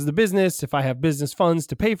 again, this is the business. If I have business funds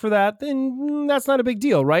to pay for that, then that's not a big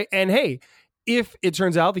deal, right? And hey, if it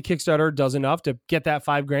turns out the Kickstarter does enough to get that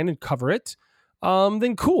 $5,000 and cover it,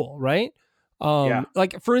 then cool, right? Yeah.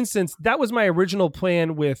 Like for instance, that was my original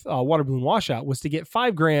plan with Water Balloon Washout was to get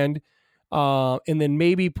 $5,000, and then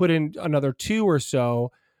maybe put in another 2 or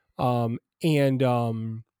so, and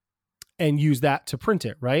use that to print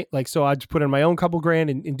it, right? Like, so I just put in my own couple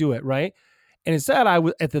grand and do it, right? And instead, I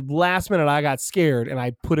was at the last minute, I got scared and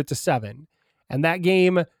I put it to 7, and that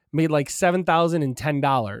game made like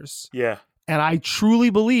 $7,010. Yeah. And I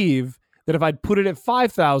truly believe that if I'd put it at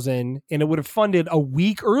 5,000 and it would have funded a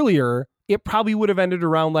week earlier, it probably would have ended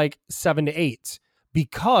around like 7 to 8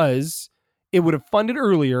 because it would have funded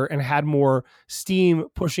earlier and had more steam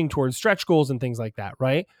pushing towards stretch goals and things like that,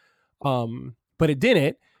 right? But it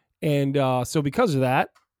didn't, and so because of that,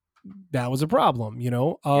 that was a problem,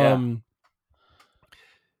 Yeah.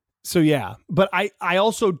 So yeah, but I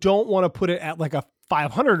also don't want to put it at like a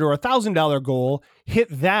 $500 or $1,000 goal, hit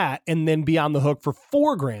that, and then be on the hook for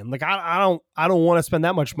 $4,000. Like I don't want to spend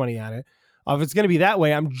that much money on it. If it's going to be that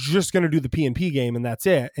way, I'm just going to do the PNP game and that's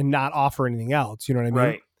it, and not offer anything else. You know what I mean?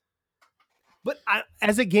 Right. But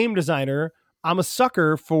as a game designer, I'm a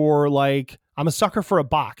sucker for a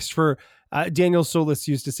box. For Daniel Solis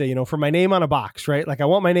used to say, for my name on a box, right? Like I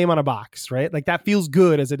want my name on a box, right? Like that feels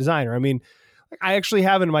good as a designer. I mean, I actually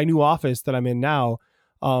have in my new office that I'm in now.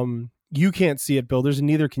 You can't see it, builders, and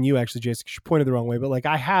neither can you actually, Jason, because you pointed the wrong way. But like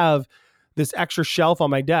I have this extra shelf on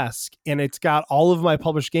my desk, and it's got all of my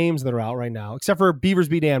published games that are out right now, except for Beavers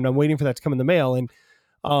Be Damned. I'm waiting for that to come in the mail,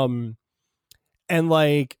 and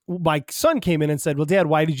like my son came in and said, "Well, Dad,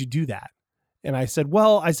 why did you do that?" And I said,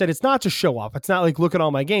 it's not to show off. It's not like, look at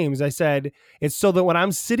all my games. I said, it's so that when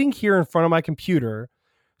I'm sitting here in front of my computer,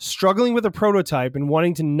 struggling with a prototype and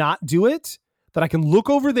wanting to not do it, that I can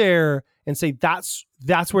look over there and say, that's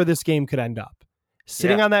where this game could end up,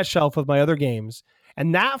 sitting on that shelf with my other games.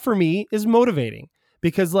 And that for me is motivating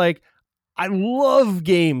because like, I love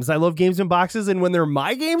games. I love games in boxes. And when they're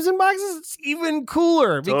my games in boxes, it's even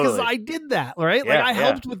cooler because I did that, right? Yeah, like I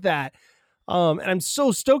helped with that. And I'm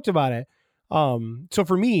so stoked about it. So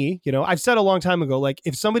for me, I've said a long time ago, like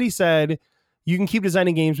if somebody said you can keep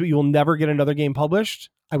designing games, but you will never get another game published,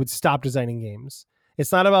 I would stop designing games.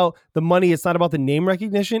 It's not about the money. It's not about the name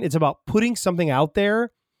recognition. It's about putting something out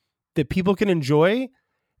there that people can enjoy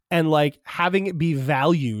and like having it be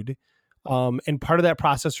valued. And part of that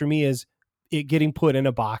process for me is it getting put in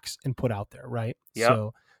a box and put out there. Right. Yep.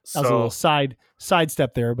 So that was a little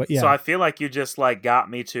sidestep there, but yeah. So I feel like you just like got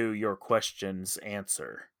me to your question's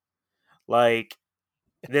answer. Like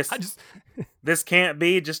this can't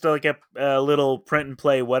be just like a little print and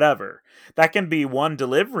play whatever. That can be one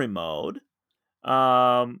delivery mode.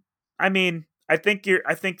 I mean, I think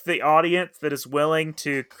the audience that is willing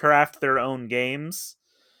to craft their own games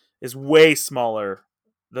is way smaller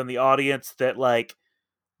than the audience that like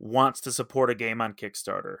wants to support a game on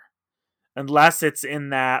Kickstarter, unless it's in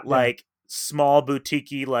that Yeah. like small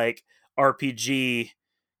boutique like RPG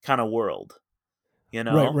kind of world, you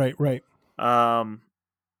know? Right. Um,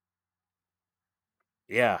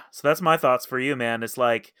 yeah. So that's my thoughts for you, man. It's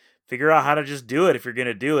like figure out how to just do it if you're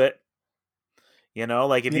gonna do it. You know,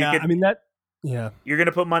 like if you Yeah, could, I mean that. Yeah, you're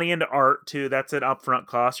gonna put money into art too. That's an upfront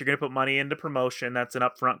cost. You're gonna put money into promotion. That's an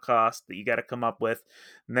upfront cost that you got to come up with,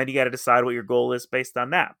 and then you got to decide what your goal is based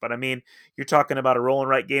on that. But I mean, you're talking about a roll and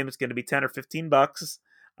write game that's going to be $10 or $15.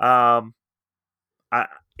 Um,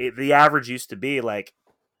 the average used to be like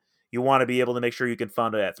you want to be able to make sure you can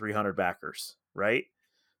fund it at 300 backers, right?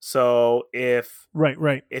 So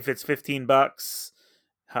right. if it's $15,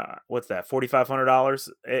 what's that? $4,500.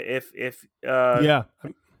 If Yeah,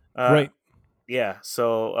 uh right. yeah,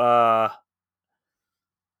 so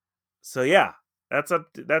yeah, that's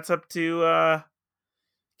up to do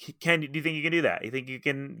you think you can do that? You think you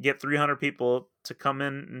can get 300 people to come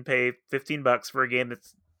in and pay $15 for a game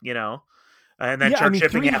that's, and then Yeah, I charge mean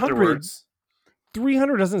shipping 300. afterwards?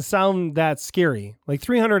 300 doesn't sound that scary. Like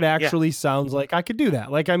 300 Yeah. actually sounds like I could do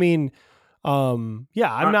that. Like, I mean,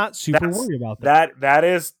 yeah, I'm not super worried about that. That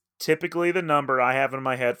is typically the number I have in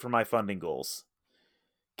my head for my funding goals.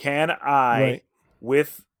 Can I, Right.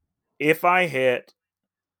 if I hit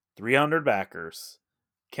 300 backers,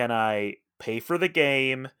 can I pay for the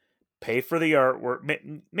game, pay for the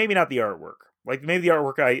artwork? Maybe not the artwork. Like maybe the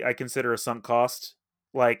artwork I consider a sunk cost,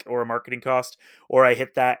 like, or a marketing cost, or I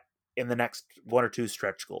hit that in the next one or two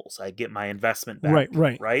stretch goals. I get my investment back.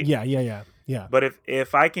 Right. Yeah. But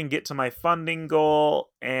if I can get to my funding goal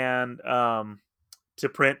and to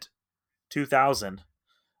print 2,000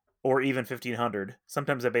 or even 1,500,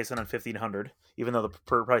 sometimes I base it on 1,500, even though the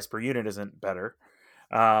price per unit isn't better.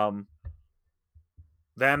 Then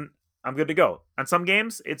I'm good to go. On some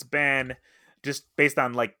games, it's been just based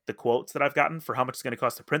on like the quotes that I've gotten for how much it's going to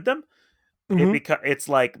cost to print them. Mhm. It's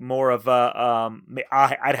like more of a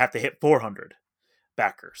I'd have to hit 400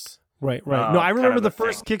 backers. Right. No, I remember the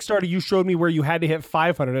first Kickstarter you showed me where you had to hit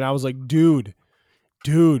 500, and I was like, dude,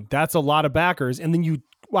 that's a lot of backers. And then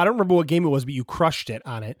I don't remember what game it was, but you crushed it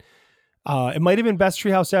on it. It might have been Best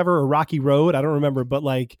Treehouse Ever or Rocky Road. I don't remember, but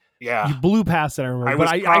like, yeah, you blew past it. I remember,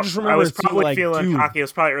 I just remember I was probably like, feeling cocky. It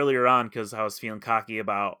was probably earlier on because I was feeling cocky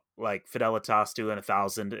about like Fidelitas doing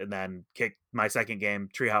 1,000, and then kick my second game,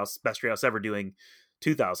 Best Treehouse Ever, doing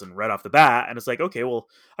 2,000 right off the bat. And it's like, okay, well,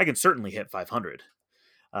 I can certainly hit 500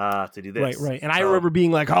 to do this. Right. And I remember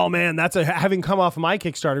being like, oh man, having come off of my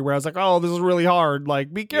Kickstarter where I was like, oh, this is really hard.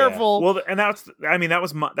 Like, be careful. Yeah. Well, and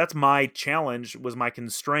that's my challenge, was my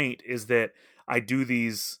constraint, is that I do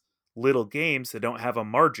these little games that don't have a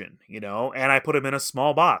margin, and I put them in a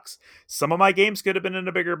small box. Some of my games could have been in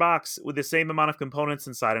a bigger box with the same amount of components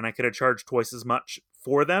inside, and I could have charged twice as much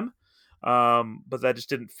for them. But that just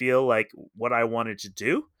didn't feel like what I wanted to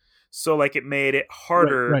do. So like it made it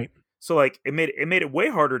harder. Right. So like it made it way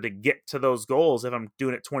harder to get to those goals if I'm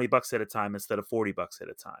doing it $20 at a time instead of $40 at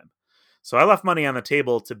a time. So I left money on the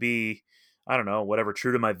table to be, I don't know, whatever,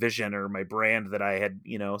 true to my vision or my brand that I had,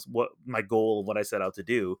 what my goal, what I set out to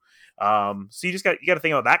do. So you got to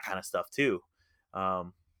think about that kind of stuff too.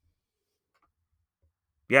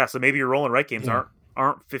 Yeah. So maybe your roll and write games aren't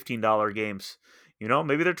 $15 games.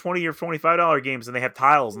 Maybe they're $20 or $25 games and they have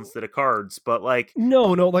tiles instead of cards. But like,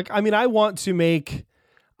 no. Like, I mean, I want to make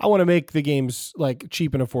the games like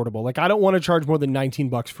cheap and affordable. Like, I don't want to charge more than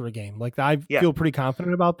 $19 for a game. Like, I feel pretty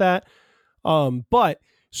confident about that. But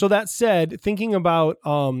so that said, thinking about,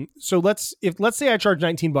 so let's say I charge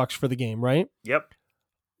 $19 for the game, right? Yep.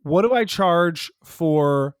 What do I charge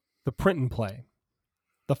for the print and play?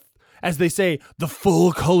 As they say, the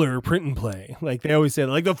full color print and play. Like they always say,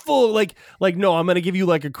 like the full, like, no, I'm going to give you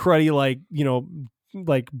like a cruddy, like,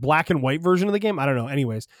 like black and white version of the game. I don't know.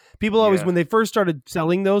 Anyways, people always, when they first started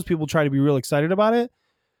selling those, people try to be real excited about it.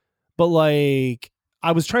 But like,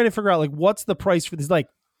 I was trying to figure out like, what's the price for this? Like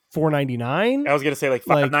 $4.99? I was going to say like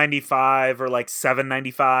 $5.95 or like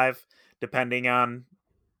 $7.95, depending on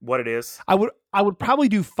what it is. I would probably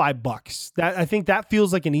do $5. I think that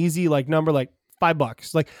feels like an easy like number, like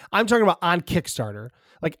 $5. Like I'm talking about on Kickstarter.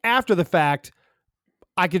 Like after the fact,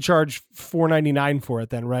 I could charge $4.99 for it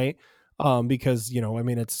then, right? Because I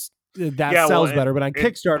mean sells better, but on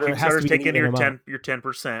Kickstarter it has to be taking your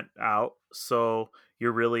 10% out, so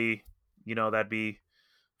you're really that'd be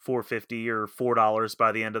 $4.50 or $4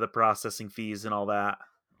 by the end of the processing fees and all that.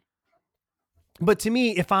 But to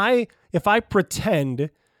me, if I pretend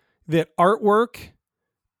that artwork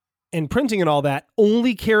and printing and all that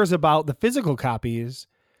only cares about the physical copies,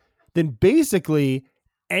 then basically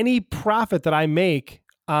any profit that I make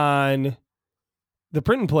on the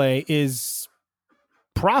print and play is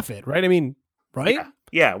profit, right? I mean, right?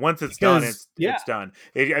 Yeah. Once it's done, Because- it's done.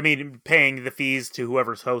 I mean, paying the fees to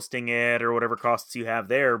whoever's hosting it or whatever costs you have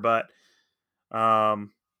there, but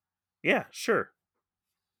yeah, sure.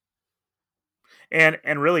 And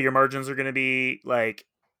really, your margins are going to be like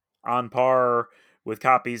on par with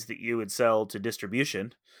copies that you would sell to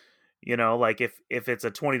distribution. You know, like if it's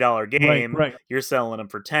a $20 game, right. you're selling them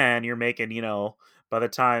for 10. You're making, you know, by the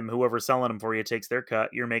time whoever's selling them for you takes their cut,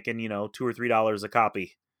 you're making, you know, $2 or $3 a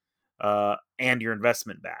copy, and your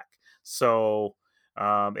investment back. So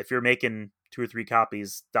if you're making 2 or 3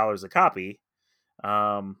 dollars a copy,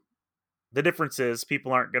 the difference is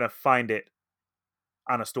people aren't going to find it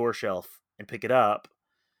on a store shelf and pick it up,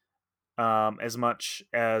 as much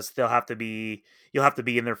as you'll have to be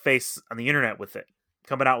in their face on the internet with it,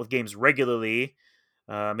 coming out with games regularly,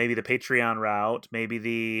 maybe the Patreon route, maybe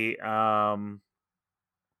the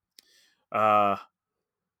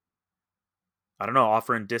I don't know,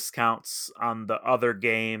 offering discounts on the other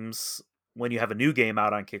games when you have a new game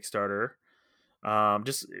out on Kickstarter.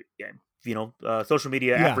 Just you know, social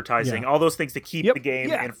media Yeah, advertising, yeah. all those things to keep Yep, the game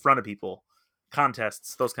yeah. in front of people,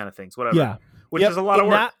 contests, those kind of things, whatever. Yeah. Which is a lot of And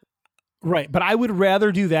work. that- right. But I would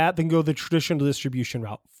rather do that than go the traditional distribution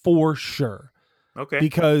route for sure. Okay.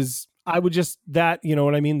 Because I would just, that, you know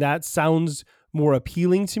what I mean? That sounds more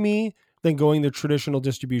appealing to me than going the traditional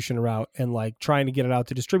distribution route and like trying to get it out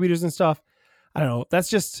to distributors and stuff. I don't know. That's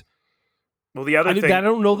just, Well, the other thing, I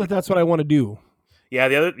don't know that that's what I want to do. yeah,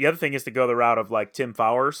 the other thing is to go the route of like Tim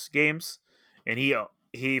Fowers games, and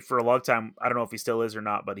he for a long time, I don't know if he still is or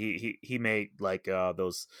not, but he made like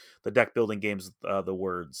the deck building games, the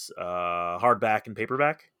words hardback and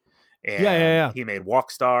paperback, and Yeah. he made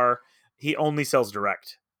Walkstar. He only sells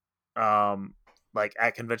direct, like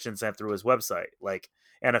at conventions and through his website, like,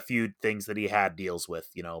 and a few things that he had deals with,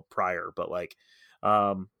 you know, prior, but like,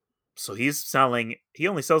 so he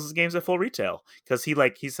only sells his games at full retail because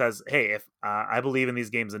he says, hey, if I believe in these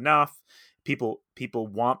games enough, people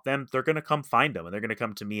want them, they're gonna come find them and they're gonna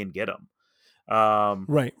come to me and get them.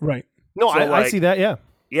 Right. No, So, I like, see that. Yeah.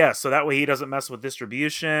 Yeah, so that way he doesn't mess with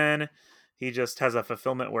distribution. He just has a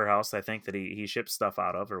fulfillment warehouse, I think, that he ships stuff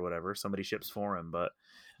out of or whatever. Somebody ships for him, but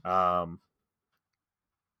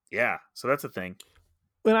yeah, so that's a thing.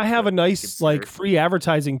 And I have a nice consider. like free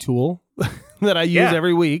advertising tool that I use Yeah.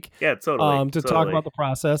 every week. Yeah, totally. To talk totally. about the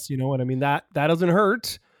process, you know what I mean? That doesn't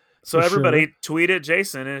hurt. So for everybody sure. tweet at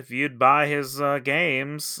Jason if you'd buy his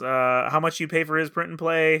games, how much you pay for his print and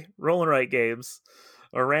play roll and write games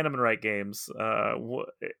or random and write games,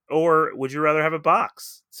 or would you rather have a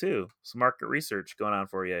box too? Some market research going on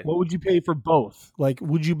for you. What would you pay for both? Like,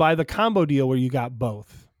 would you buy the combo deal where you got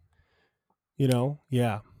both? You know?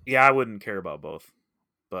 Yeah. Yeah, I wouldn't care about both,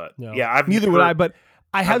 but No. yeah, I've Neither would heard- I, but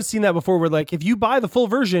I have seen that before where like if you buy the full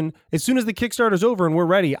version, as soon as the Kickstarter's over and we're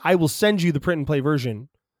ready, I will send you the print and play version.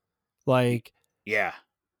 Like Yeah,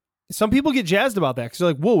 some people get jazzed about that because they're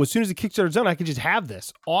like, whoa, as soon as the Kickstarter's done, I can just have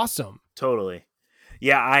this. Awesome. totally.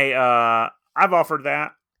 Yeah, I've offered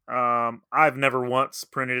that. I've never once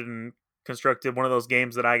printed and constructed one of those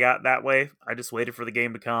games that I got that way. I just waited for the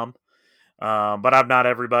game to come. But I'm not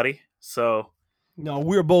everybody, so No,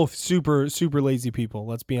 we're both super, super lazy people.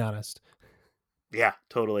 Let's be honest. yeah,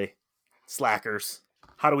 totally. Slackers.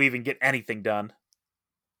 How do we even get anything done?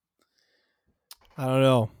 I don't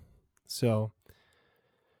know. So,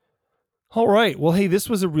 all right. Well, hey, this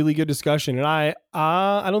was a really good discussion, and I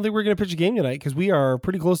don't think we're going to pitch a game tonight because we are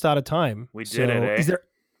pretty close to out of time. We did it, eh?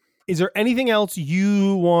 Is there anything else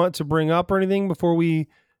you want to bring up or anything before we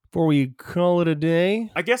call it a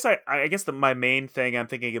day? I guess my main thing I'm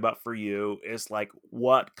thinking about for you is like,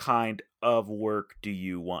 what kind of work do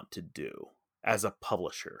you want to do as a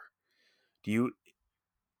publisher? Do you?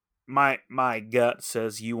 My gut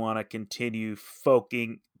says you want to continue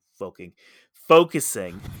focusing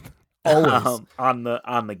Always. on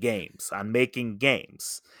the games, on making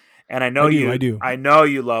games. And I know I do. I know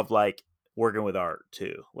you love like working with art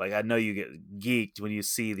too. Like I know you get geeked when you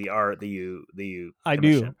see the art that you I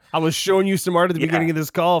commission. do. I was showing you some art at the Yeah. beginning of this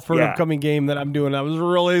call for an Yeah. upcoming game that I'm doing. I was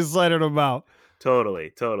really excited about.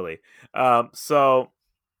 Totally. So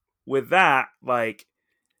with that, like,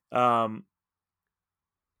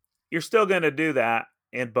 you're still going to do that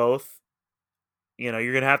in both. You know,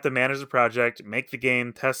 you're going to have to manage the project, make the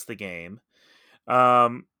game, test the game.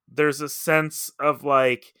 There's a sense of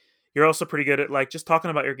like, you're also pretty good at like just talking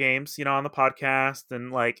about your games, you know, on the podcast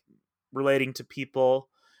and like relating to people.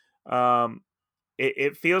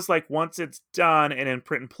 It feels like once it's done and in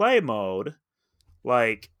print and play mode,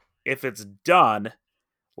 like if it's done,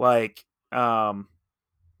 like,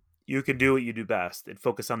 you can do what you do best and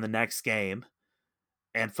focus on the next game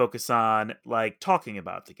and focus on like talking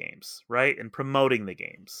about the games, right? And promoting the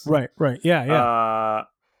games. Right. Yeah.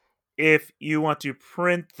 If you want to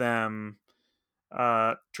print them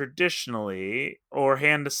traditionally or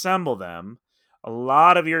hand assemble them, a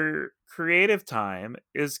lot of your creative time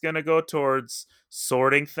is going to go towards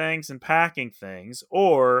sorting things and packing things,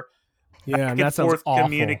 or Yeah, back and and that sounds forth awful.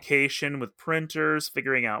 communication with printers,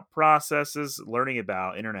 figuring out processes, learning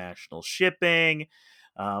about international shipping,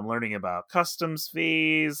 learning about customs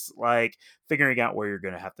fees, like figuring out where you're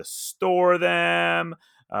going to have to store them.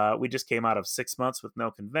 We just came out of 6 months with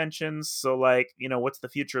no conventions. So, like, what's the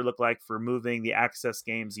future look like for moving the access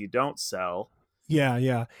games you don't sell?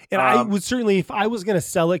 Yeah. And I would certainly, if I was going to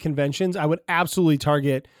sell at conventions, I would absolutely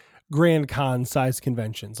target Grand Con size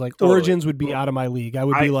conventions. Like Totally. Origins would be out of my league. I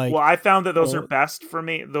would be like, well, I found that those are best for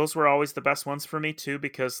me. Those were always the best ones for me too,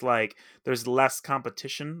 because like there's less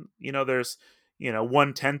competition. There's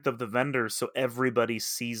 1/10 of the vendors, so everybody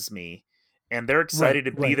sees me, and they're excited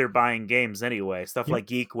to be there buying games anyway. Stuff like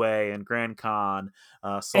Geekway and Grand Con,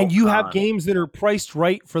 and you have SaltCon. games that are priced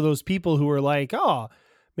right for those people who are like, oh,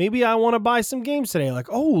 maybe I want to buy some games today. Like,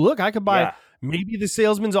 oh, look, I could buy. Yeah. Maybe the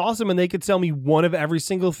salesman's awesome, and they could sell me one of every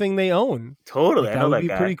single thing they own. Totally, Like, I know would that be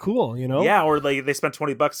guy. pretty cool, Yeah, or like they spent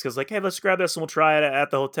 $20 because like, hey, let's grab this and we'll try it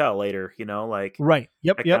at the hotel later. Like right.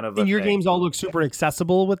 Yep. kind of and your thing. games all look super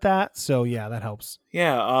accessible with that, so yeah, that helps.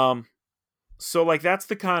 Yeah. So like that's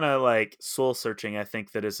the kind of like soul searching I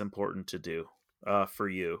think that is important to do for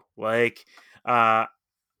you. Like the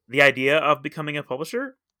idea of becoming a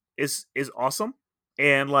publisher is awesome,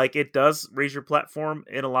 and like it does raise your platform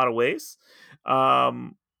in a lot of ways.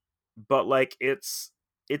 But like it's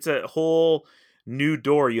a whole new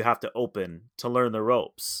door you have to open to learn the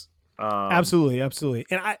ropes. Absolutely.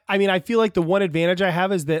 And I mean, I feel like the one advantage I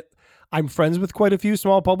have is that I'm friends with quite a few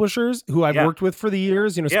small publishers who I've worked with for the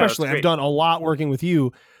years, especially I've done a lot working with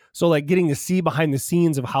you. So like getting to see behind the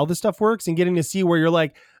scenes of how this stuff works and getting to see where you're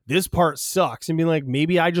like, this part sucks, and being like,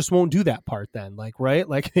 maybe I just won't do that part then. Like, right.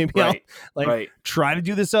 Like maybe I'll try to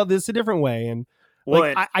do this a different way. And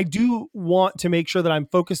I do want to make sure that I'm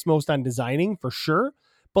focused most on designing for sure.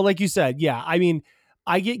 But like you said, yeah, I mean,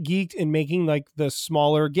 I get geeked in making like the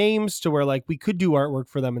smaller games to where like we could do artwork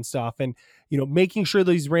for them and stuff. And, making sure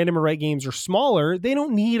these Random and Write games are smaller, they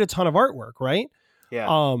don't need a ton of artwork. Right.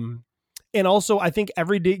 Yeah. And also I think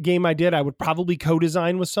every game I did, I would probably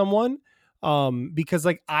co-design with someone because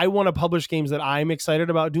like I want to publish games that I'm excited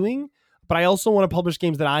about doing, but I also want to publish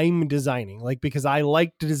games that I'm designing, like, because I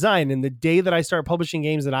like to design. And the day that I start publishing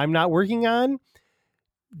games that I'm not working on,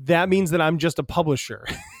 that means that I'm just a publisher.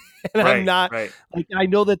 And I'm not like, I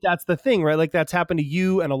know that that's the thing, right? Like that's happened to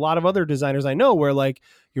you and a lot of other designers I know, where like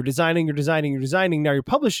you're designing, now you're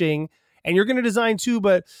publishing and you're going to design too,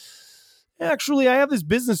 but actually I have this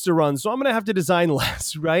business to run, so I'm going to have to design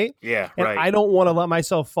less. Right. Yeah. And I don't want to let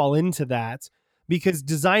myself fall into that, because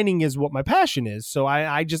designing is what my passion is. So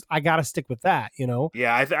I got to stick with that,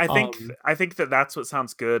 Yeah. I think that's what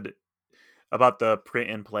sounds good about the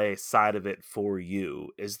print and play side of it for you,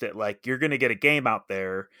 is that like you're going to get a game out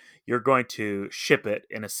there, you're going to ship it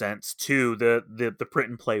in a sense to the print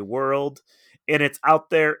and play world, and it's out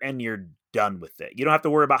there and you're done with it. You don't have to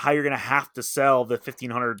worry about how you're going to have to sell the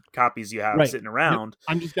 1,500 copies you have sitting around.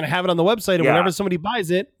 I'm just going to have it on the website, and whenever somebody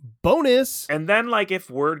buys it, bonus. And then like if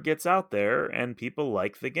word gets out there and people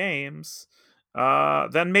like the games,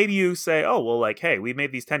 then maybe you say, oh, well, like, hey, we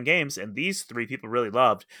made these 10 games and these 3 people really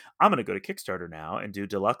loved. I'm going to go to Kickstarter now and do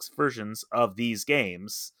deluxe versions of these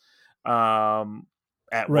games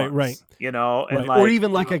at once. And like, or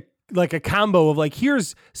even like a combo of like,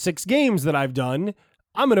 here's 6 games that I've done.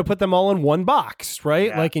 I'm going to put them all in one box, right?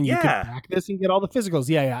 Yeah. Like, and you can pack this and get all the physicals.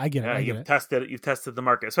 Yeah, I get it. You've tested the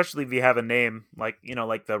market, especially if you have a name like,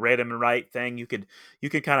 like the Random and Write thing. You could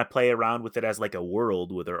kind of play around with it as like a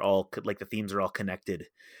world where they're all like the themes are all connected.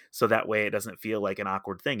 So that way it doesn't feel like an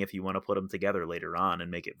awkward thing if you want to put them together later on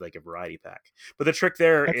and make it like a variety pack. But the trick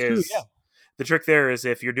there is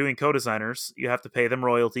if you're doing co-designers, you have to pay them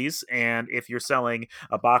royalties. And if you're selling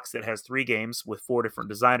a box that has 3 games with 4 different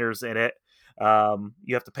designers in it,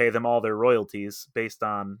 you have to pay them all their royalties based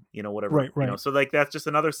on whatever. So like that's just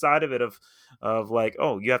another side of it of like,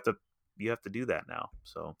 oh, you have to do that now.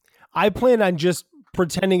 So I planned on just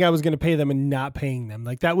pretending I was going to pay them and not paying them.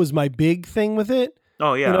 Like that was my big thing with it.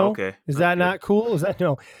 Oh yeah, okay. Is that not cool? Is that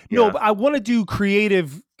no? But I want to do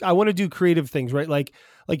creative. I want to do creative things, right? Like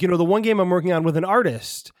the one game I'm working on with an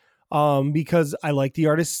artist, because I like the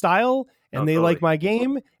artist style. And they like my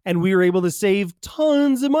game, and we were able to save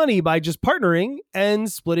tons of money by just partnering and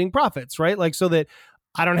splitting profits, right? Like, so that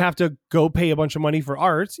I don't have to go pay a bunch of money for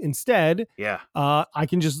art. Instead, I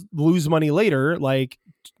can just lose money later, like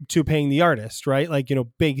to paying the artist, right? Like,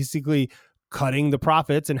 basically cutting the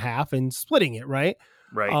profits in half and splitting it, right?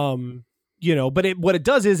 Right. But what it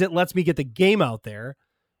does is it lets me get the game out there.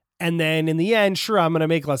 And then in the end, sure, I'm going to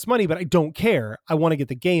make less money, but I don't care. I want to get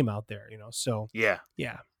the game out there, So yeah.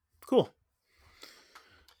 Cool.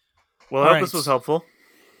 Well, I hope this was helpful.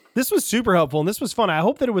 This was super helpful, and this was fun. I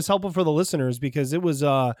hope that it was helpful for the listeners because it was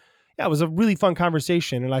it was a really fun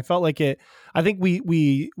conversation, and I felt like it. I think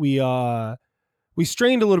we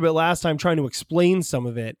strained a little bit last time trying to explain some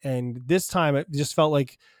of it, and this time it just felt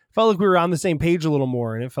like we were on the same page a little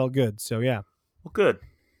more, and it felt good. So yeah. Well, good.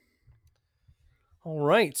 All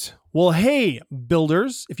right. Well, hey,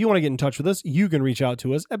 builders, if you want to get in touch with us, you can reach out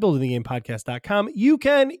to us at buildingthegamepodcast.com. You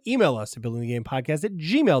can email us at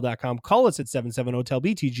buildingthegamepodcast@gmail.com. Call us at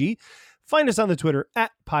 770-TEL-BTG. Find us on the Twitter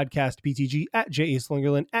at podcastbtg, at J.A.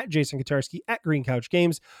 Slingerland, at Jason Katarski, at Green Couch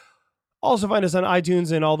Games. Also find us on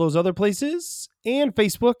iTunes and all those other places, and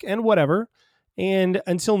Facebook and whatever. And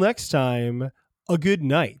until next time, a good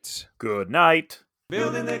night. Good night.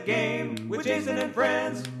 Building the game with Jason and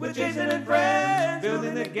friends, with Jason and friends.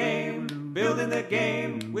 Building the game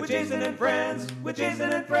with Jason and friends, with Jason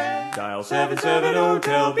and friends. Dial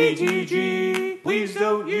 770-TEL-BTG. Please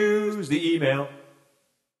don't use the email.